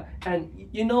 yeah, and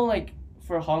like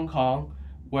for Hong Kong,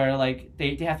 where like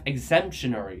they have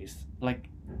exemptionaries, like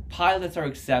pilots are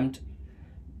exempt,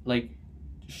 like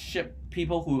ship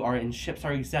people who are in ships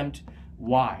are exempt.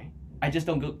 Why? I just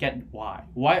don't get why.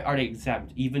 Why are they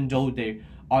exempt even though they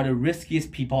are the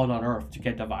riskiest people on earth to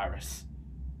get the virus?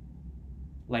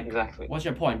 Like, Exactly. what's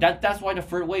your point? That's why the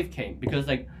third wave came, because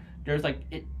like there's like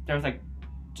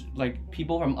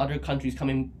people from other countries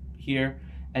coming here,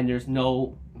 and there's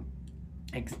no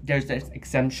there's this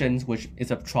exemptions, which is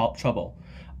a trouble.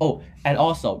 Oh, and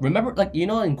also remember, like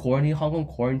in quarantine, Hong Kong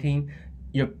quarantine,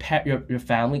 your pet your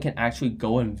family can actually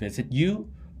go and visit you,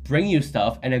 bring you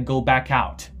stuff, and then go back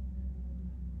out.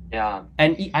 Yeah.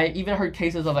 And I even heard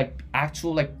cases of like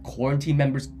actual like quarantine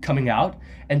members coming out.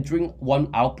 And during one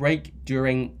outbreak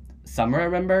during summer, I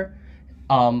remember,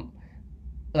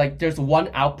 like there's one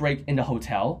outbreak in the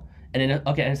hotel, and then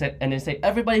and then say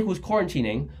everybody who's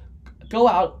quarantining, go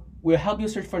out. We'll help you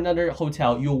search for another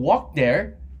hotel. You walk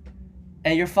there,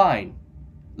 and you're fine.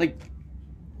 Like,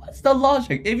 what's the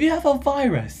logic? If you have a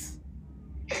virus,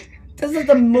 this is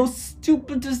the most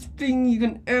stupidest thing you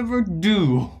can ever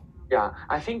do. Yeah.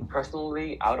 I think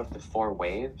personally, out of the four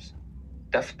waves,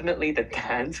 definitely the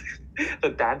dance, the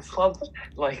dance club,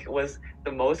 like was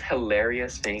the most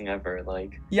hilarious thing ever.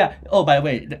 Like, Yeah. Oh, by the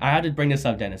way, I had to bring this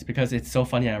up, Dennis, because it's so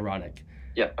funny and ironic.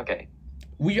 yeah. Okay.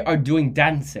 we are doing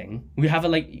dancing. We have a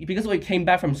like because we came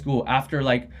back from school after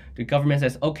like the government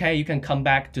says okay you can come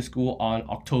back to school on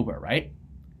October, right?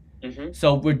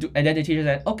 So and then the teacher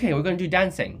said okay we're gonna do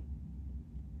dancing.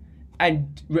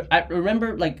 And I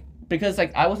remember like because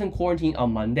like I was in quarantine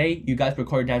on Monday, you guys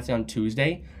recorded dancing on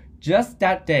Tuesday. Just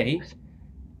that day,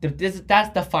 that's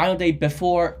the final day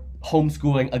before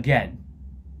homeschooling again.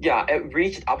 Yeah, it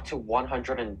reached up to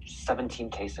 117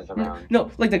 cases around. No,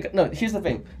 here's the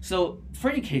thing. So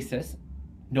 30 cases,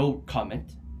 no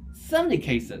comment. 70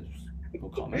 cases, no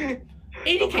comment.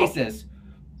 80 cases,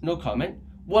 no comment.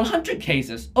 100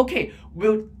 cases, okay,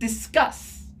 we'll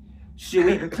discuss. Should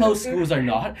we close schools or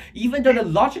not? Even though the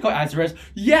logical answer is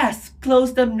yes,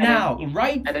 close them now,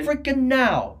 right freaking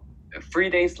now. 3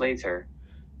 days later,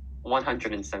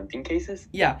 117 cases?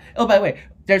 Yeah. Oh, by the way,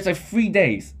 there's like 3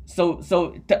 days. So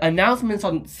the announcements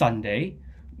on Sunday,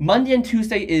 Monday and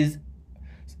Tuesday is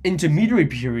intermediary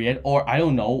period, or I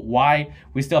don't know why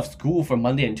we still have school for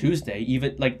Monday and Tuesday,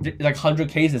 even like 100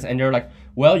 cases, and they're like,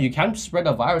 well, you can't spread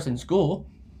a virus in school.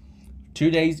 2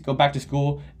 days, go back to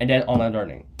school, and then online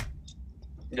learning.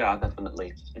 Yeah,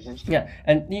 definitely. Yeah,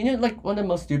 and you know, like one of the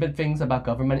most stupid things about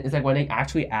government is like when they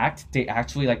actually act, they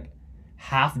actually like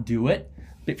half do it.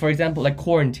 For example, like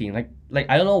quarantine, like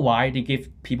I don't know why they give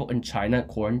people in China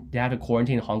they have to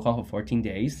quarantine in Hong Kong for 14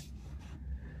 days.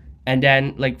 And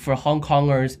then like for Hong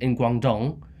Kongers in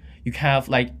Guangdong, you have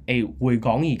like a 回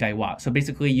港易計劃. So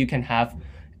basically you can have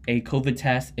a COVID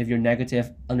test. If you're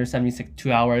negative under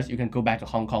 72 hours, you can go back to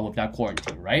Hong Kong without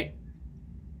quarantine, right?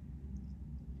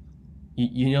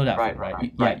 You know that,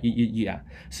 right? Yeah.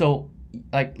 So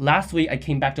like last week I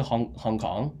came back to Hong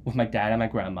Kong with my dad and my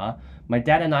grandma. My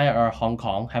dad and I are Hong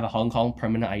Kong, have a Hong Kong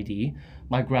permanent ID.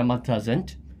 My grandma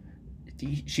doesn't.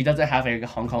 She doesn't have a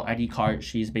Hong Kong ID card.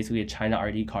 She's basically a China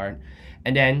ID card.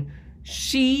 And then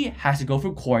she has to go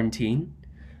through quarantine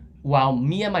while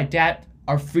me and my dad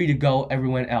are free to go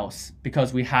everyone else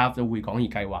because we have the 回港易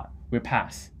計劃, we're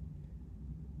pass.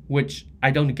 Which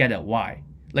I don't get it, why?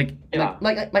 Like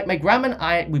my grandma and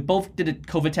I, we both did a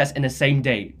COVID test in the same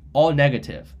day, all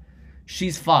negative.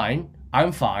 She's fine,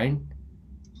 I'm fine.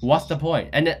 What's the point?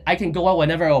 And then I can go out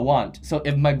whenever I want. So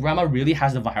if my grandma really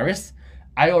has the virus,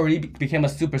 I already became a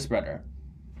super spreader.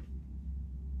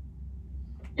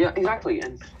 Yeah, exactly.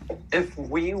 And if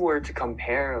we were to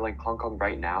compare like Hong Kong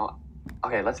right now,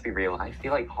 okay, let's be real. I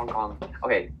feel like Hong Kong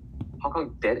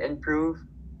did improve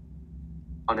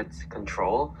on its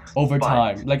control over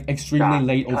time, like extremely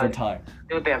late over time.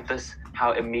 You know, they have this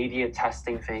how immediate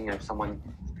testing thing if someone,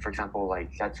 for example,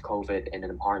 like gets COVID in an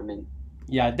apartment.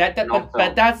 Yeah,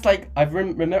 but that's like I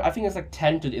remember. I think it's like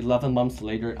 10 to 11 months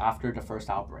later after the first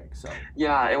outbreak. So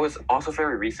yeah, it was also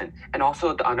very recent. And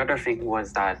also another thing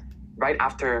was that right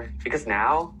after, because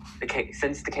now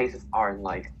since the cases are in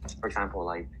like, for example,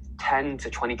 like 10 to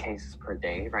 20 cases per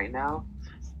day right now,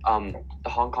 the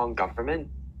Hong Kong government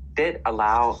did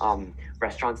allow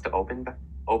restaurants to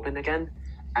open again,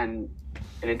 and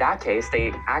in that case,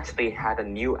 they actually had a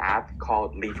new app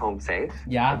called Leave Home Safe.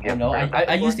 Yeah, I know.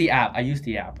 I use the app. I use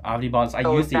the app. I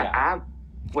use the app. App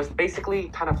was basically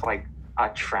kind of like a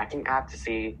tracking app to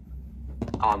see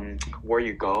where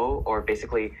you go, or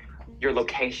basically your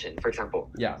location. For example,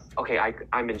 yeah. Okay,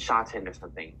 I'm in Sha Tin or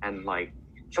something, and like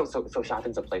so Sha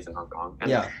Tin's a place in Hong Kong. And,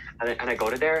 yeah. And I go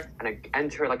to there and I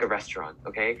enter like a restaurant.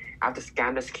 Okay, I have to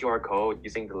scan this QR code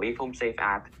using the Leave Home Safe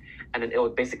app, and then it will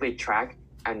basically track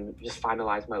and just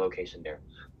finalize my location there.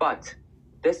 But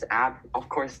this app, of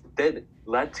course, did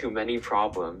led to many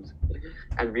problems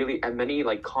and many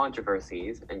like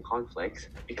controversies and conflicts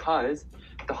because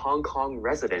the Hong Kong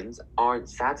residents aren't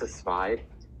satisfied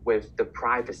with the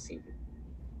privacy.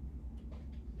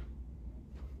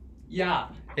 Yeah,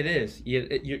 it is.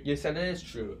 You said it is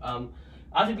true. I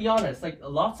have to be honest, like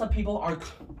lots of people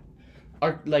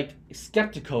are like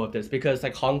skeptical of this because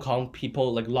like Hong Kong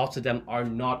people, like lots of them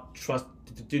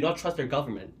do not trust their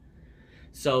government.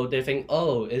 So they think,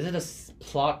 oh, is it a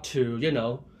plot to,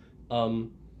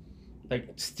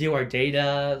 like steal our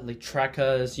data, like track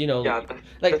us, Yeah,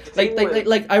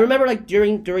 like I remember like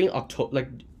during October,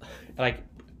 like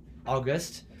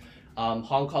August,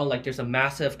 Hong Kong, like there's a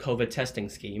massive COVID testing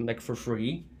scheme like for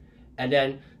free, and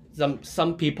then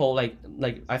some people like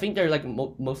I think they're like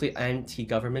mostly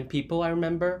anti-government people. I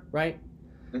remember, right?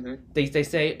 Mm-hmm. They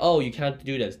say, oh, you cannot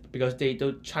do this because they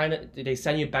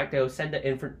send you back. They'll send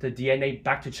the DNA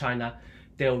back to China.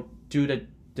 They'll do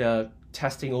the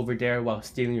testing over there while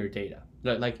stealing your data,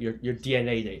 like your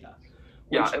DNA data.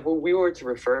 Yeah, if we were to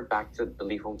refer back to the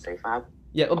Leave Home Safe app.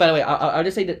 Yeah. Oh, by the way, I'll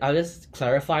just say that I'll just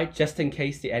clarify just in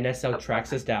case the NSL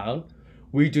tracks us down.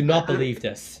 We do not believe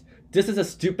this. This is a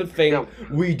stupid thing. Yeah.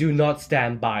 We do not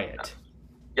stand by it.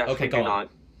 Yes, Okay, we go do on.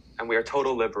 not, and we are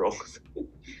total liberals.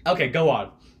 Okay, go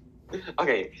on.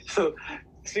 Okay, so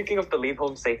speaking of the Leave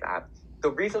Home Safe app, the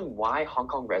reason why Hong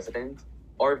Kong residents,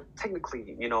 or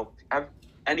technically,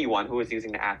 anyone who is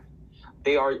using the app,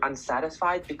 they are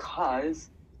unsatisfied because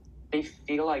they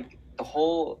feel like the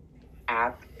whole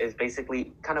app is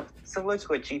basically kind of similar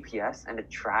to a GPS, and it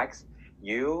tracks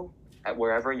you at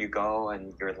wherever you go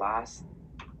and your last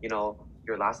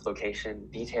location,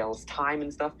 details, time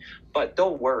and stuff. But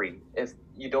don't worry, if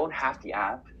you don't have the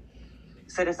app,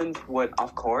 citizens would,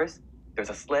 of course, there's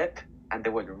a slip, and they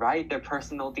would write their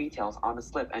personal details on the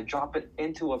slip and drop it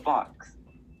into a box.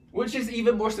 Which is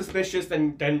even more suspicious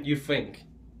than you think.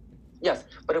 Yes,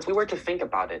 but if we were to think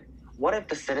about it, what if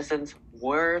the citizens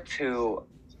were to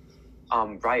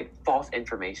write false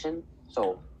information?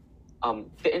 So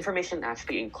the information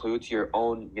actually includes your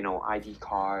own, ID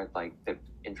card, like the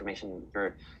information,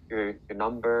 your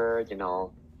number,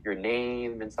 your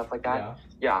name and stuff like that.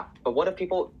 Yeah. But what if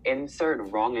people insert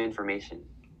wrong information?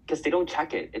 Because they don't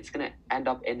check it, it's gonna end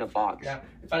up in the box. Yeah.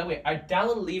 By the way, I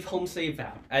downloaded Leave Home Safe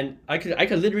app, and I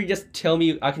could literally just tell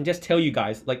you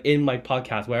guys, like in my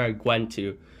podcast where I went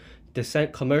to the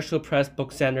Commercial Press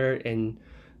Book Center in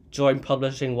Joint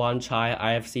Publishing Wan Chai,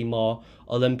 IFC Mall,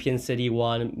 Olympian City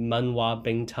 1, Manhua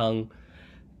Bingtang.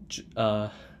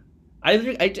 I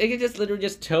can just literally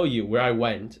just tell you where I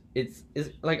went. It's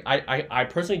like I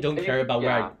personally don't care about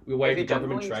where the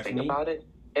government tracks me. About it,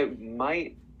 it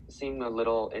might seem a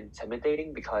little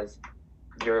intimidating because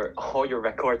all your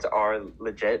records are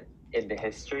legit in the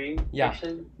history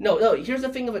section. No. Here's the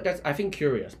thing of it that's I think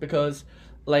curious because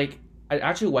like I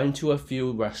actually went to a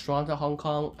few restaurants in Hong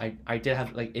Kong. I did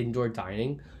have like indoor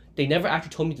dining. They never actually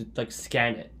told me to like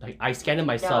scan it. Like I scanned it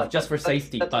myself just for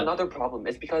safety. That's another problem.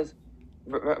 It's because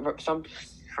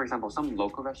for example, some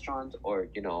local restaurants or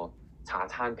cha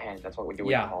tan pan, that's what you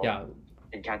would call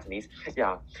it in Cantonese.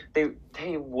 Yeah,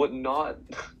 they would not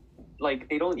like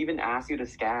they don't even ask you to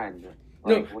scan.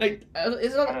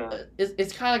 It's not.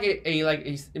 It's kind of like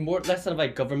a more less of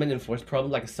like government enforced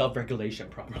problem, like a self-regulation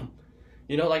problem.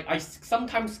 Like I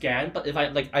sometimes scan, but if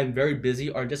I'm very busy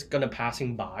or just gonna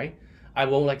passing by, I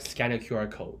won't like scan a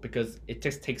QR code because it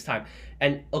just takes time.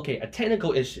 And okay, a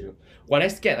technical issue. When I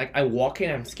scan, like I'm walking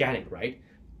and I'm scanning, right?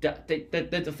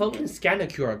 The phone can scan the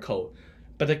QR code,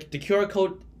 but the QR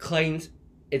code claims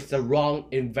it's the wrong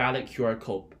invalid QR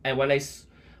code. And when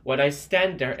I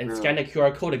stand there and scan the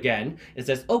QR code again, it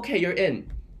says, okay, you're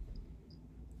in.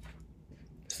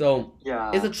 So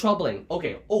it's a troubling.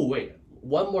 Okay. Oh wait,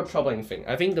 one more troubling thing.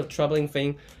 I think the troubling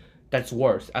thing that's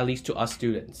worse, at least to us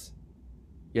students,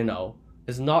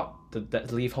 is not the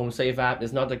Leave Home Safe app.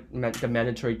 It's not the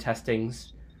mandatory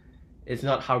testings. It's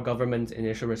not how government's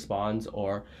initial response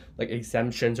or like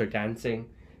exemptions or dancing.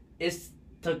 It's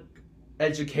the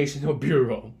educational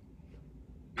bureau.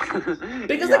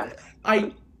 Because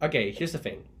okay, here's the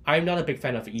thing. I'm not a big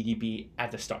fan of EDB at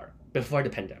the start, before the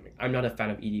pandemic. I'm not a fan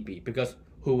of EDB because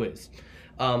who is?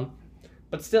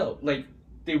 But still, like,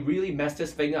 they really messed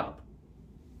this thing up.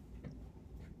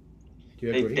 Do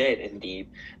you agree? They did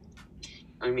indeed.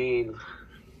 I mean,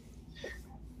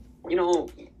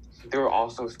 they were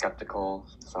also skeptical,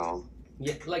 so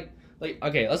yeah, like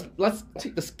okay, let's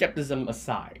take the skepticism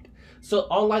aside. So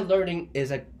online learning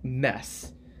is a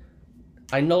mess.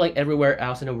 I know like everywhere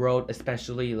else in the world,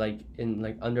 especially like in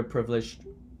like underprivileged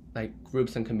like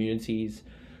groups and communities,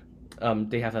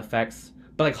 they have effects.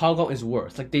 But like Hong Kong is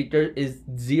worse. Like there is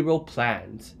zero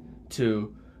plans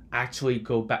to actually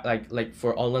go back like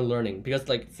for online learning because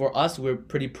like for us we're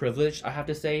pretty privileged. I have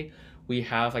to say we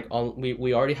have like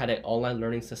we already had an online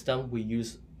learning system. We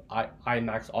use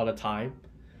IMAX all the time,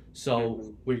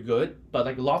 so we're good. But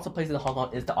like lots of places in Hong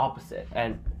Kong is the opposite,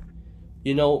 and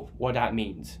you know what that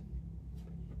means.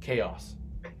 Chaos.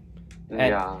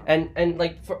 And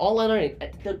like for online learning,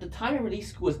 the time and release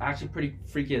school is actually pretty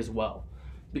freaky as well,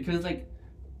 because like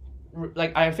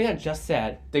I think I just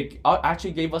said they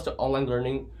actually gave us the online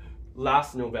learning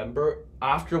last November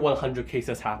after 100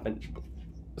 cases happened,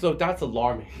 so that's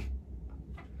alarming.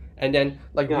 And then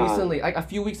recently, like a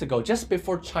few weeks ago, just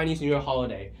before Chinese New Year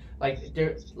holiday, like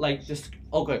they're like just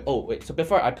okay. Oh wait, so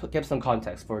before I give some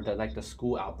context for the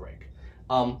school outbreak,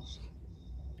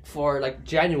 for like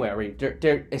January,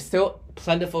 there is still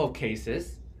plentiful of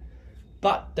cases,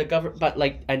 but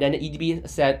and then the EDB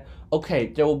said, okay,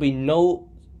 there will be no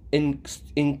in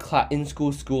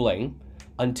school schooling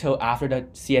until after the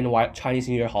CNY Chinese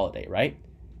New Year holiday, right?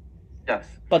 Yes.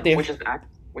 But which is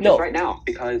right now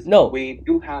because we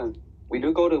do have We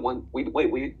do go to one. We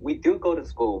do go to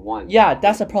school once. Yeah,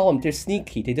 that's the problem. They're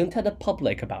sneaky. They don't tell the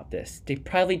public about this. They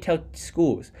privately tell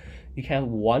schools. You can have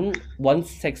one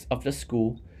sixth of the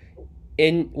school,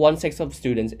 in one sixth of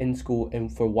students in school in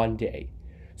for one day.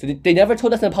 So they never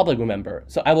told us in public. Remember?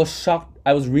 So I was shocked.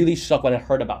 I was really shocked when I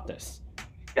heard about this.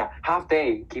 Yeah, half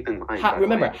day. Keep in mind. by the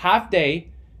Remember, way. half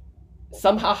day.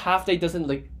 Somehow half day doesn't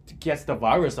like gets the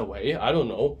virus away. I don't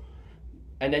know.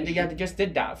 And then they just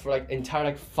did that for like entire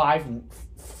like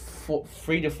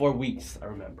 3 to 4 weeks. I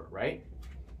remember, right?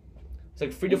 It's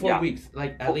like 3 to 4 Yeah. weeks,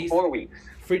 like at least 4 weeks.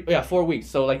 4 weeks.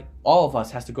 So like all of us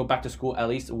has to go back to school at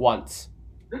least once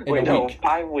in Wait, a no, week.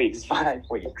 5 weeks. 5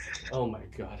 weeks. Oh my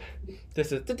god,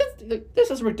 this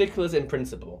is ridiculous in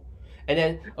principle. And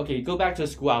then okay, go back to the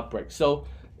school outbreak. So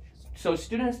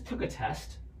students took a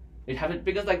test. They have it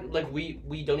because like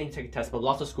we don't need to take a test, but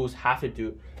lots of schools have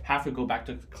to go back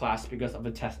to class because of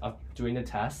the test of doing the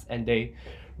test, and they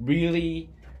really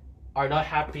are not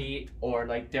happy or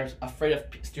like they're afraid of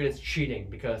students cheating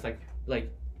because like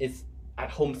it's at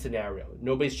home scenario.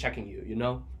 Nobody's checking you. You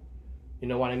know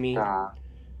what I mean? Yeah.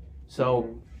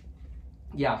 So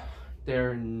yeah,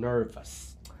 they're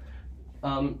nervous.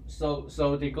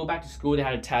 So they go back to school. They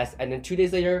had a test, and then 2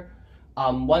 days later,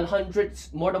 more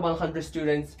than 100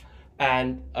 students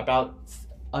and about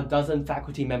a dozen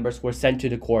faculty members were sent to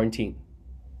the quarantine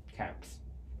camps.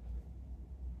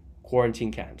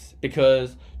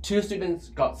 Because 2 students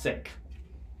got sick.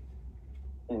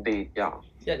 Indeed. Yeah.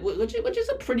 Yeah, which is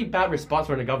a pretty bad response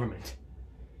from the government.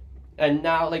 And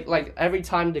now, like every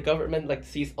time the government like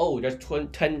sees, oh, there's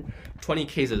 20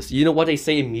 cases, you know what they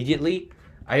say immediately?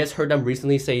 I just heard them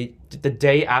recently say the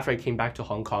day after I came back to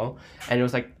Hong Kong, and it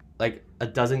was like a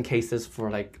dozen cases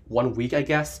for like 1 week, I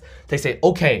guess. They say,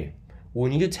 okay, we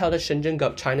need to tell the Shenzhen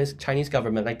Chinese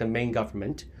government, like the main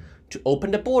government, to open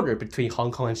the border between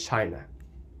Hong Kong and China,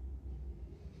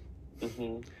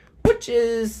 which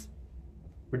is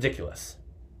ridiculous.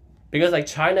 Because like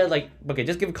China, like okay,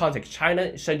 just give context.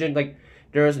 China, Shenzhen, like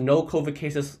there is no COVID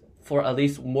cases for at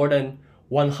least more than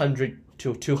 100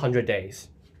 to 200 days.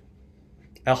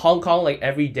 And Hong Kong, like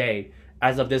every day,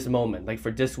 as of this moment, like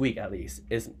for this week at least,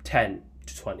 is 10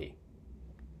 to 20.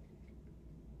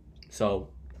 So,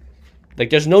 like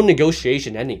there's no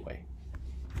negotiation anyway.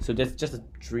 So that's just a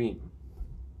dream.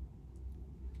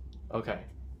 Okay.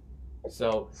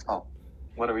 So, So,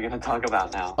 what are we gonna talk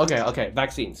about now? okay,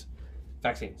 vaccines.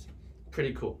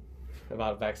 Pretty cool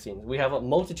about vaccines. We have a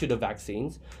multitude of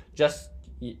vaccines. Just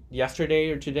yesterday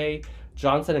or today,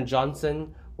 Johnson &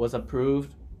 Johnson was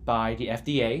approved by the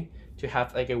FDA to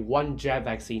have like a one jab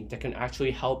vaccine that can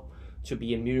actually help to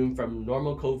be immune from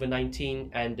normal COVID-19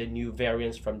 and the new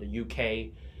variants from the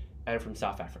UK and from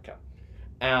South Africa.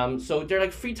 So there are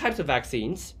like 3 types of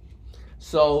vaccines.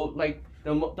 So like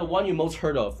the one you most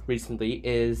heard of recently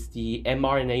is the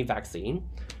mRNA vaccine,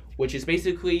 which is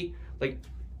basically like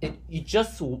you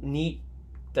just need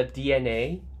the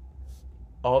DNA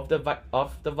of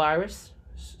the virus.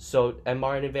 So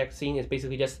mRNA vaccine is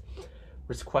basically just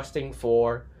requesting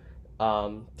for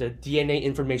the DNA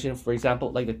information, for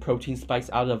example, like the protein spikes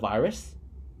out of the virus,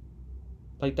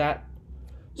 like that.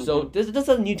 So this is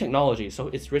a new technology, so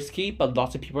it's risky, but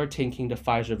lots of people are taking the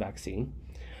Pfizer vaccine.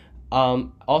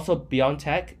 Also,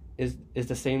 BioNTech is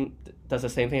the same, does the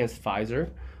same thing as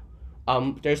Pfizer.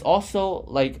 There's also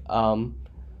like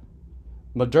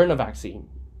Moderna vaccine,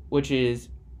 which is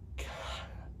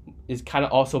kind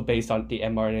of also based on the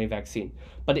mRNA vaccine.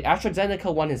 But the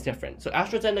AstraZeneca one is different. So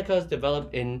AstraZeneca is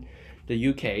developed in the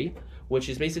UK, which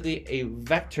is basically a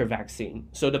vector vaccine.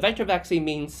 So the vector vaccine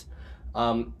means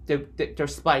they're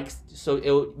spikes, so it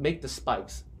will make the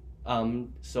spikes.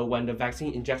 So when the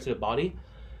vaccine injects to the body,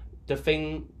 the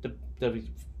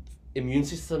immune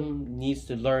system needs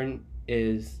to learn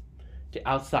is the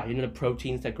outside, the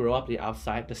proteins that grow up the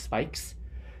outside, the spikes.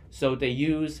 So they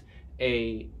use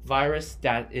a virus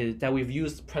that we've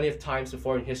used plenty of times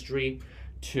before in history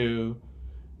to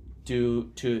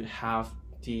have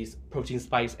these protein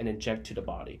spikes and inject to the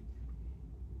body.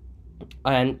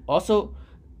 And also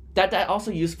that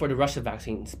also used for the Russia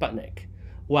vaccine, Sputnik.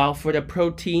 While for the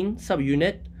protein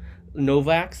subunit,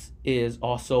 Novavax is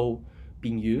also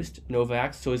being used.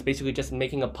 Novavax, so it's basically just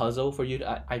making a puzzle for you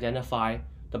to identify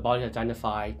the body,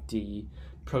 identify the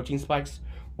protein spikes.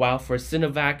 While for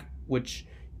Sinovac, which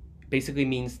basically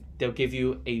means they'll give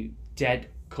you a dead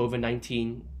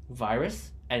COVID-19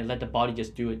 virus and let the body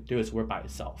just do its work by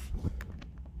itself.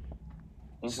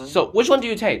 So which one do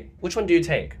you take?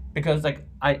 Because like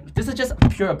this is just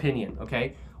pure opinion,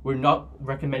 okay? We're not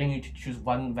recommending you to choose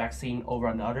one vaccine over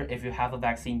another. If you have a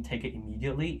vaccine, take it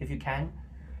immediately if you can.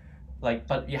 Like,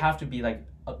 but you have to be like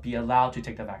be allowed to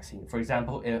take the vaccine. For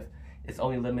example, if it's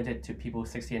only limited to people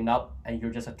 60 and up and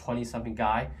you're just a 20 something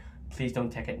guy, please don't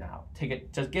take it now. Take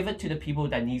it, just give it to the people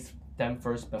that needs them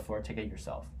first before take it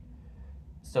yourself.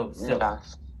 So, Yeah,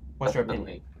 what's your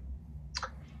definitely.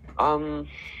 opinion? Um,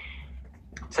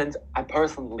 since I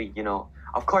personally,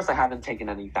 of course I haven't taken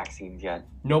any vaccines yet.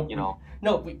 No, You know,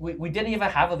 no, we didn't even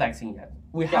have a vaccine yet.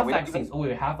 We Yeah, have we don't even- vaccines. Oh, we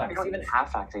have we don't even vaccines.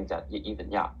 have vaccines yet,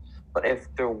 even, yeah. But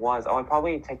if there was, I would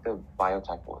probably take the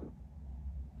biotech one.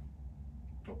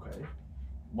 Okay.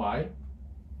 Why?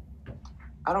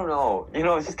 I don't know.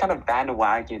 It's just kind of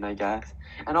bandwagon, I guess.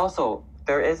 And also,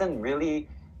 there isn't really,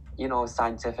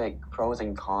 scientific pros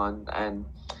and cons. And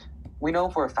we know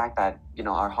for a fact that,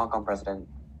 our Hong Kong president,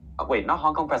 wait, not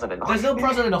Hong Kong president. There's no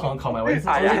president of Hong Kong, by the way. It's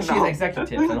I only know. chief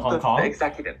executive in Hong The Kong.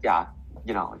 executive, yeah.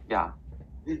 Yeah.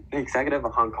 The executive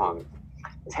of Hong Kong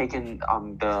taken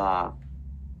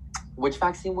which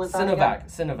vaccine was that? again?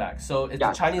 Sinovac. So it's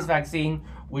Yeah. a Chinese vaccine.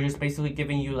 We're just basically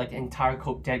giving you like entire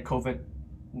dead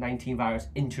COVID-19 virus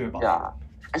into your body. Yeah.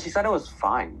 And she said it was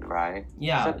fine, right? She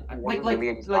Yeah, said there wasn't like really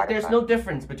any side there's effects. no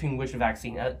difference between which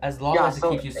vaccine as long Yeah, as it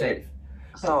so keeps you safe.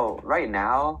 So right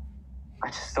now, I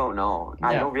just don't know.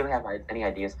 I Yeah. don't really have any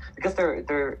ideas because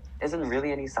there isn't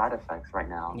really any side effects right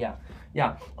now.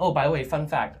 Yeah. Oh, by the way, fun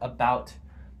fact about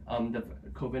the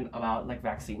COVID about like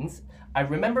vaccines. I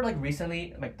remember like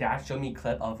recently, my dad showed me a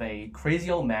clip of a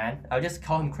crazy old man. I'll just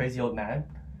call him crazy old man.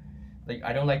 Like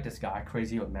I don't like this guy,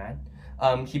 crazy old man.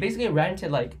 He basically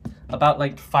ranted like about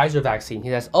like Pfizer vaccine. He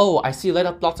says, "Oh, I see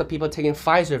lots of people taking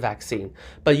Pfizer vaccine,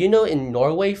 but in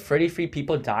Norway, 33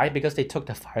 people died because they took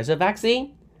the Pfizer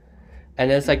vaccine."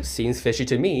 And it's like seems fishy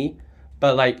to me,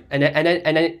 but like and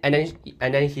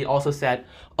then he also said,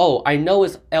 "Oh, I know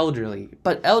it's elderly,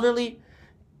 but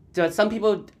some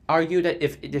people argue that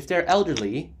if they're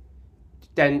elderly,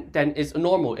 then it's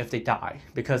normal if they die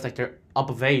because like they're up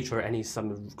of age or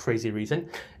some crazy reason."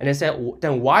 And they said,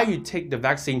 "Then why you take the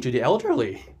vaccine to the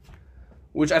elderly?"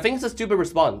 Which I think is a stupid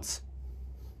response.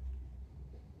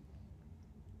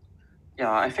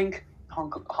 Yeah, I think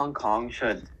Hong Kong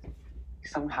should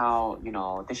somehow,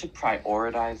 they should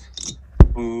prioritize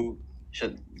who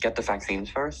should get the vaccines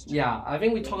first. Yeah, I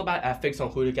think we talk about ethics on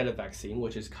who to get a vaccine,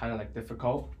 which is kind of like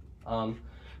difficult.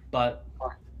 But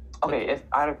Okay, if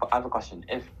I have a question.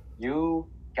 If you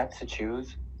get to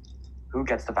choose who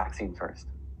gets the vaccine first,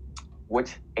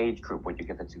 which age group would you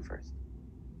give it to first?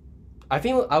 I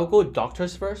think I would go with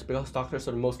doctors first because doctors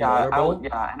are the most Yeah,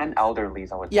 vulnerable. and then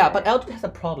elderlies, I would Yeah, say. but elderly has a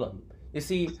problem. You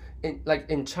see,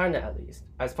 in China at least,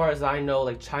 as far as I know,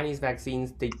 like Chinese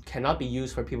vaccines, they cannot be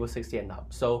used for people 60 and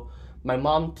up. So my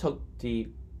mom took the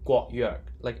Guoyue,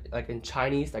 like in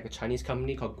Chinese, like a Chinese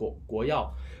company called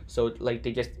Guoyao. So like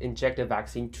they just inject the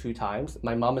vaccine 2 times.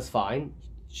 My mom is fine.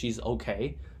 She's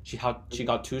okay. She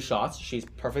got 2 shots. She's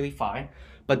perfectly fine.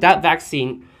 But that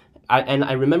vaccine,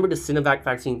 I remember the Sinovac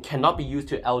vaccine cannot be used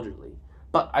to elderly.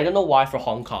 But I don't know why for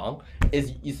Hong Kong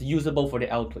is usable for the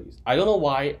elderly. I don't know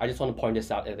why. I just want to point this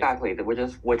out. Exactly,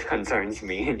 which concerns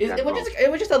me in It general.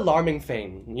 was just alarming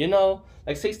thing,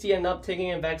 like 60 and up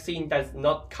taking a vaccine that's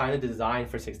not kind of designed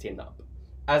for 60 and up.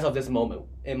 As of this moment,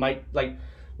 it might like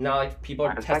now like people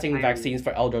are Side testing effects, maybe. vaccines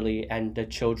for elderly and the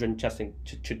children testing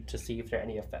to see if there are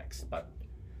any effects, but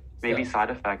Maybe still.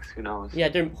 side effects, who knows? Yeah,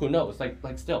 who knows? Like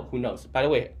still, who knows? By the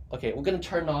way, okay, we're gonna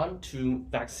turn on to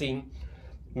vaccine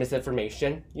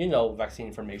misinformation. You know vaccine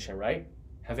information, right?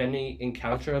 Have any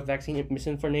encounter of vaccine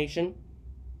misinformation?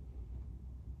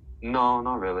 No,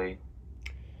 not really.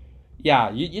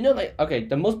 Yeah, you know like okay,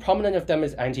 the most prominent of them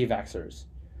is anti-vaxxers.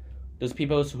 The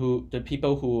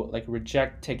people who like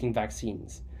reject taking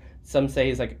vaccines. Some say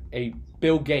it's like a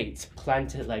Bill Gates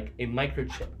planted like a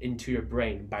microchip into your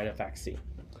brain by the vaccine,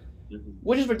 Mhm.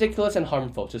 which is ridiculous and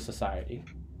harmful to society.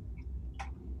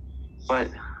 But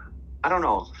I don't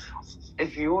know.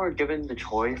 If you were given the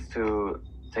choice to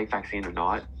take vaccine or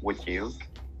not, would you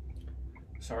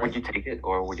Sorry. take it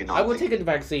or would you not? I would take the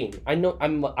vaccine. I know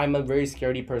I'm a very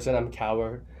scaredy person. I'm a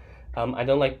coward. I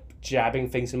don't like jabbing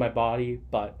things in my body,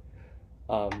 but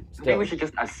I think still. we should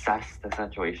just assess the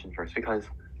situation first because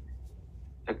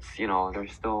it's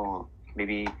there's still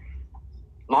maybe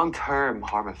long-term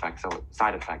harm effects or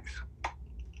side effects.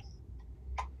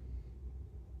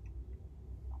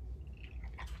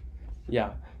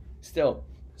 Yeah, still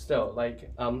like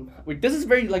this is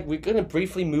very like we're gonna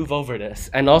briefly move over this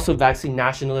and also vaccine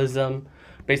nationalism,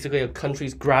 basically a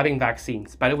country's grabbing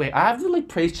vaccines. By the way, I have to like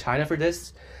praise China for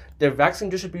this. Their vaccine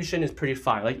distribution is pretty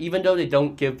fine. Like even though they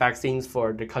don't give vaccines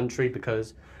for the country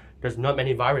because there's not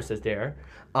many viruses there,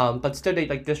 but still they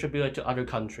like distribute it to other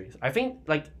countries. I think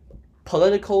like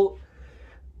political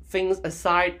things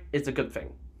aside, it's a good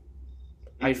thing.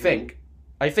 I think.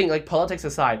 I think like politics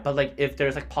aside, but like if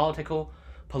there's like political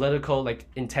like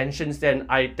intentions, then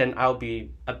I'll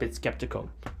be a bit skeptical.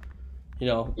 You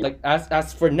know, Yeah. like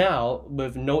as for now,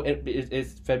 with no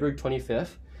it's February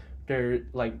 25th,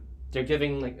 they're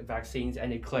giving like vaccines,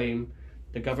 and they claim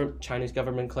Chinese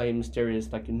government claims there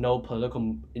is like no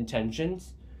political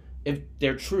intentions. If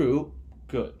they're true,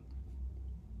 good.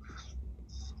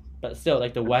 But still,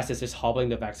 like the West is just hobbling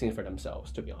the vaccine for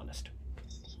themselves, to be honest.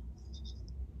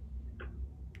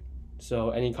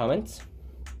 So, any comments?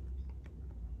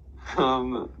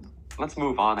 Let's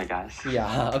move on, I guess.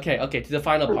 Yeah. Okay. Okay. To the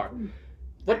final part.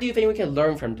 What do you think we can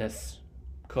learn from this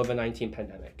COVID-19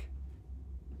 pandemic?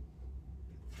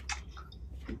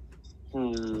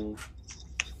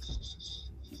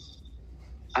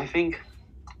 I think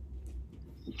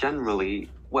generally,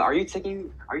 well, are you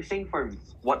saying for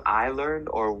what I learned,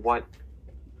 or what,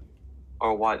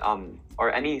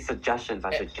 or any suggestions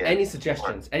I should give? Any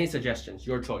suggestions? Any suggestions?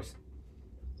 Your choice.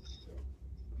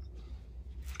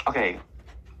 Okay,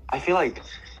 I feel like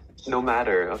no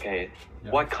matter Yeah.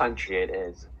 what country it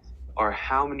is, or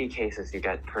how many cases you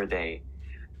get per day,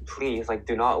 please like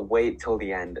do not wait till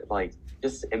the end. Like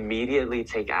just immediately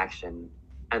take action,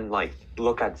 and like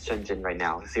look at Shenzhen right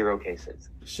now, 0 cases.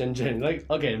 Shenzhen, like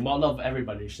okay, model of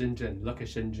everybody. Shenzhen, look at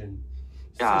Shenzhen.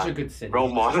 Such a good city. Role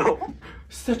model.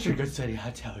 Such a good city,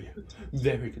 I tell you.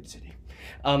 Very good city.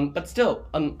 But still,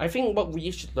 I think what we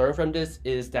should learn from this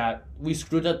is that we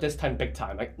screwed up this time big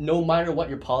time. Like no matter what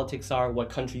your politics are, what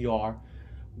country you are,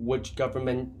 which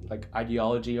government like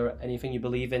ideology or anything you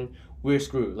believe in, we're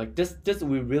screwed. Like this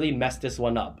we really messed this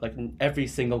one up. Like in every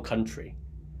single country.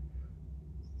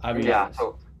 I mean, Yeah.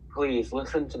 So please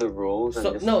listen to the rules and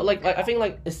so just, no, like I think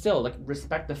like it's still like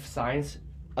respect the science,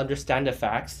 understand the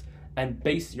facts, and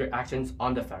base your actions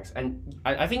on the facts. And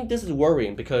I think this is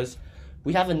worrying because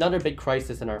we have another big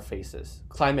crisis in our faces: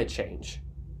 climate change.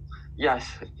 yes,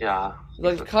 yeah.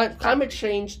 Like climate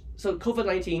change. So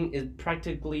COVID-19 is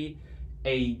practically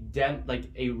like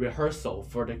a rehearsal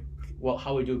for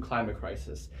how we do climate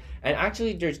crisis. And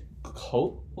actually, there's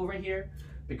hope over here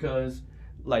because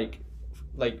like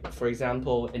for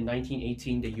example, in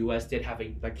 1918, the U.S. did have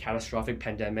a like catastrophic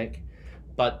pandemic,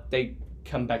 but they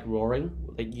come back roaring.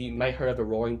 Like you might heard of the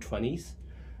Roaring Twenties,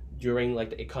 during like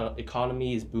the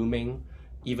economy is booming,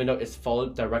 even though it's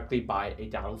followed directly by a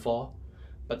downfall.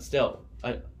 But still,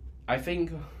 I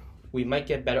think we might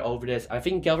get better over this. I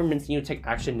think governments need to take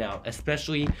action now,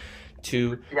 especially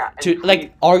to Yeah. and to please-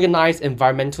 like organize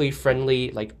environmentally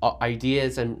friendly like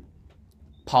ideas and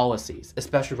policies,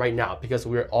 especially right now because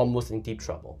we're almost in deep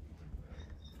trouble.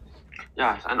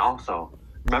 Yes, and also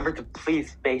remember to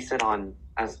please base it on,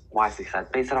 as wisely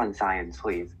said, base it on science,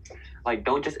 please. Like,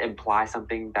 don't just imply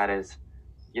something that is,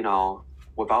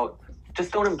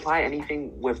 just don't imply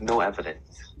anything with no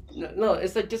evidence. No,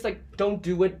 it's like just like don't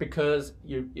do it because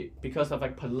because of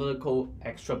like political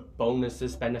extra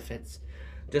bonuses benefits.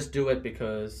 Just do it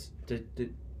because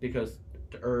because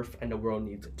the earth and the world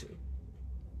needs it to.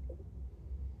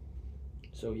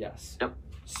 So yes. Yep.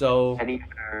 So Any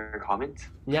other comments?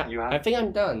 yeah, You I have? think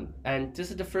I'm done. And this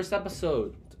is the first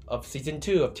episode of season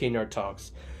 2 of Teen Nerd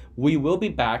Talks. We will be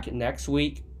back next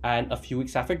week and a few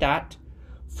weeks after that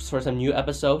for some new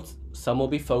episodes. Some will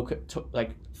be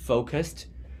focused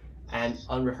and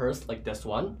unrehearsed like this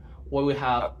one, or we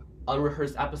have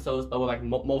unrehearsed episodes but with like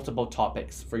multiple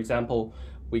topics. For example,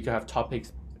 we could have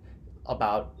topics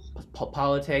about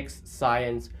politics,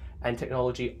 science, and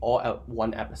technology all at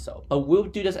one episode. But we'll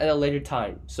do this at a later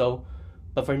time. So,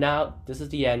 but for now, this is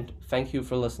the end. Thank you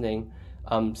for listening.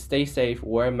 Stay safe,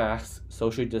 wear masks,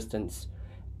 social distance,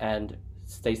 and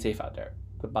stay safe out there.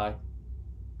 Goodbye.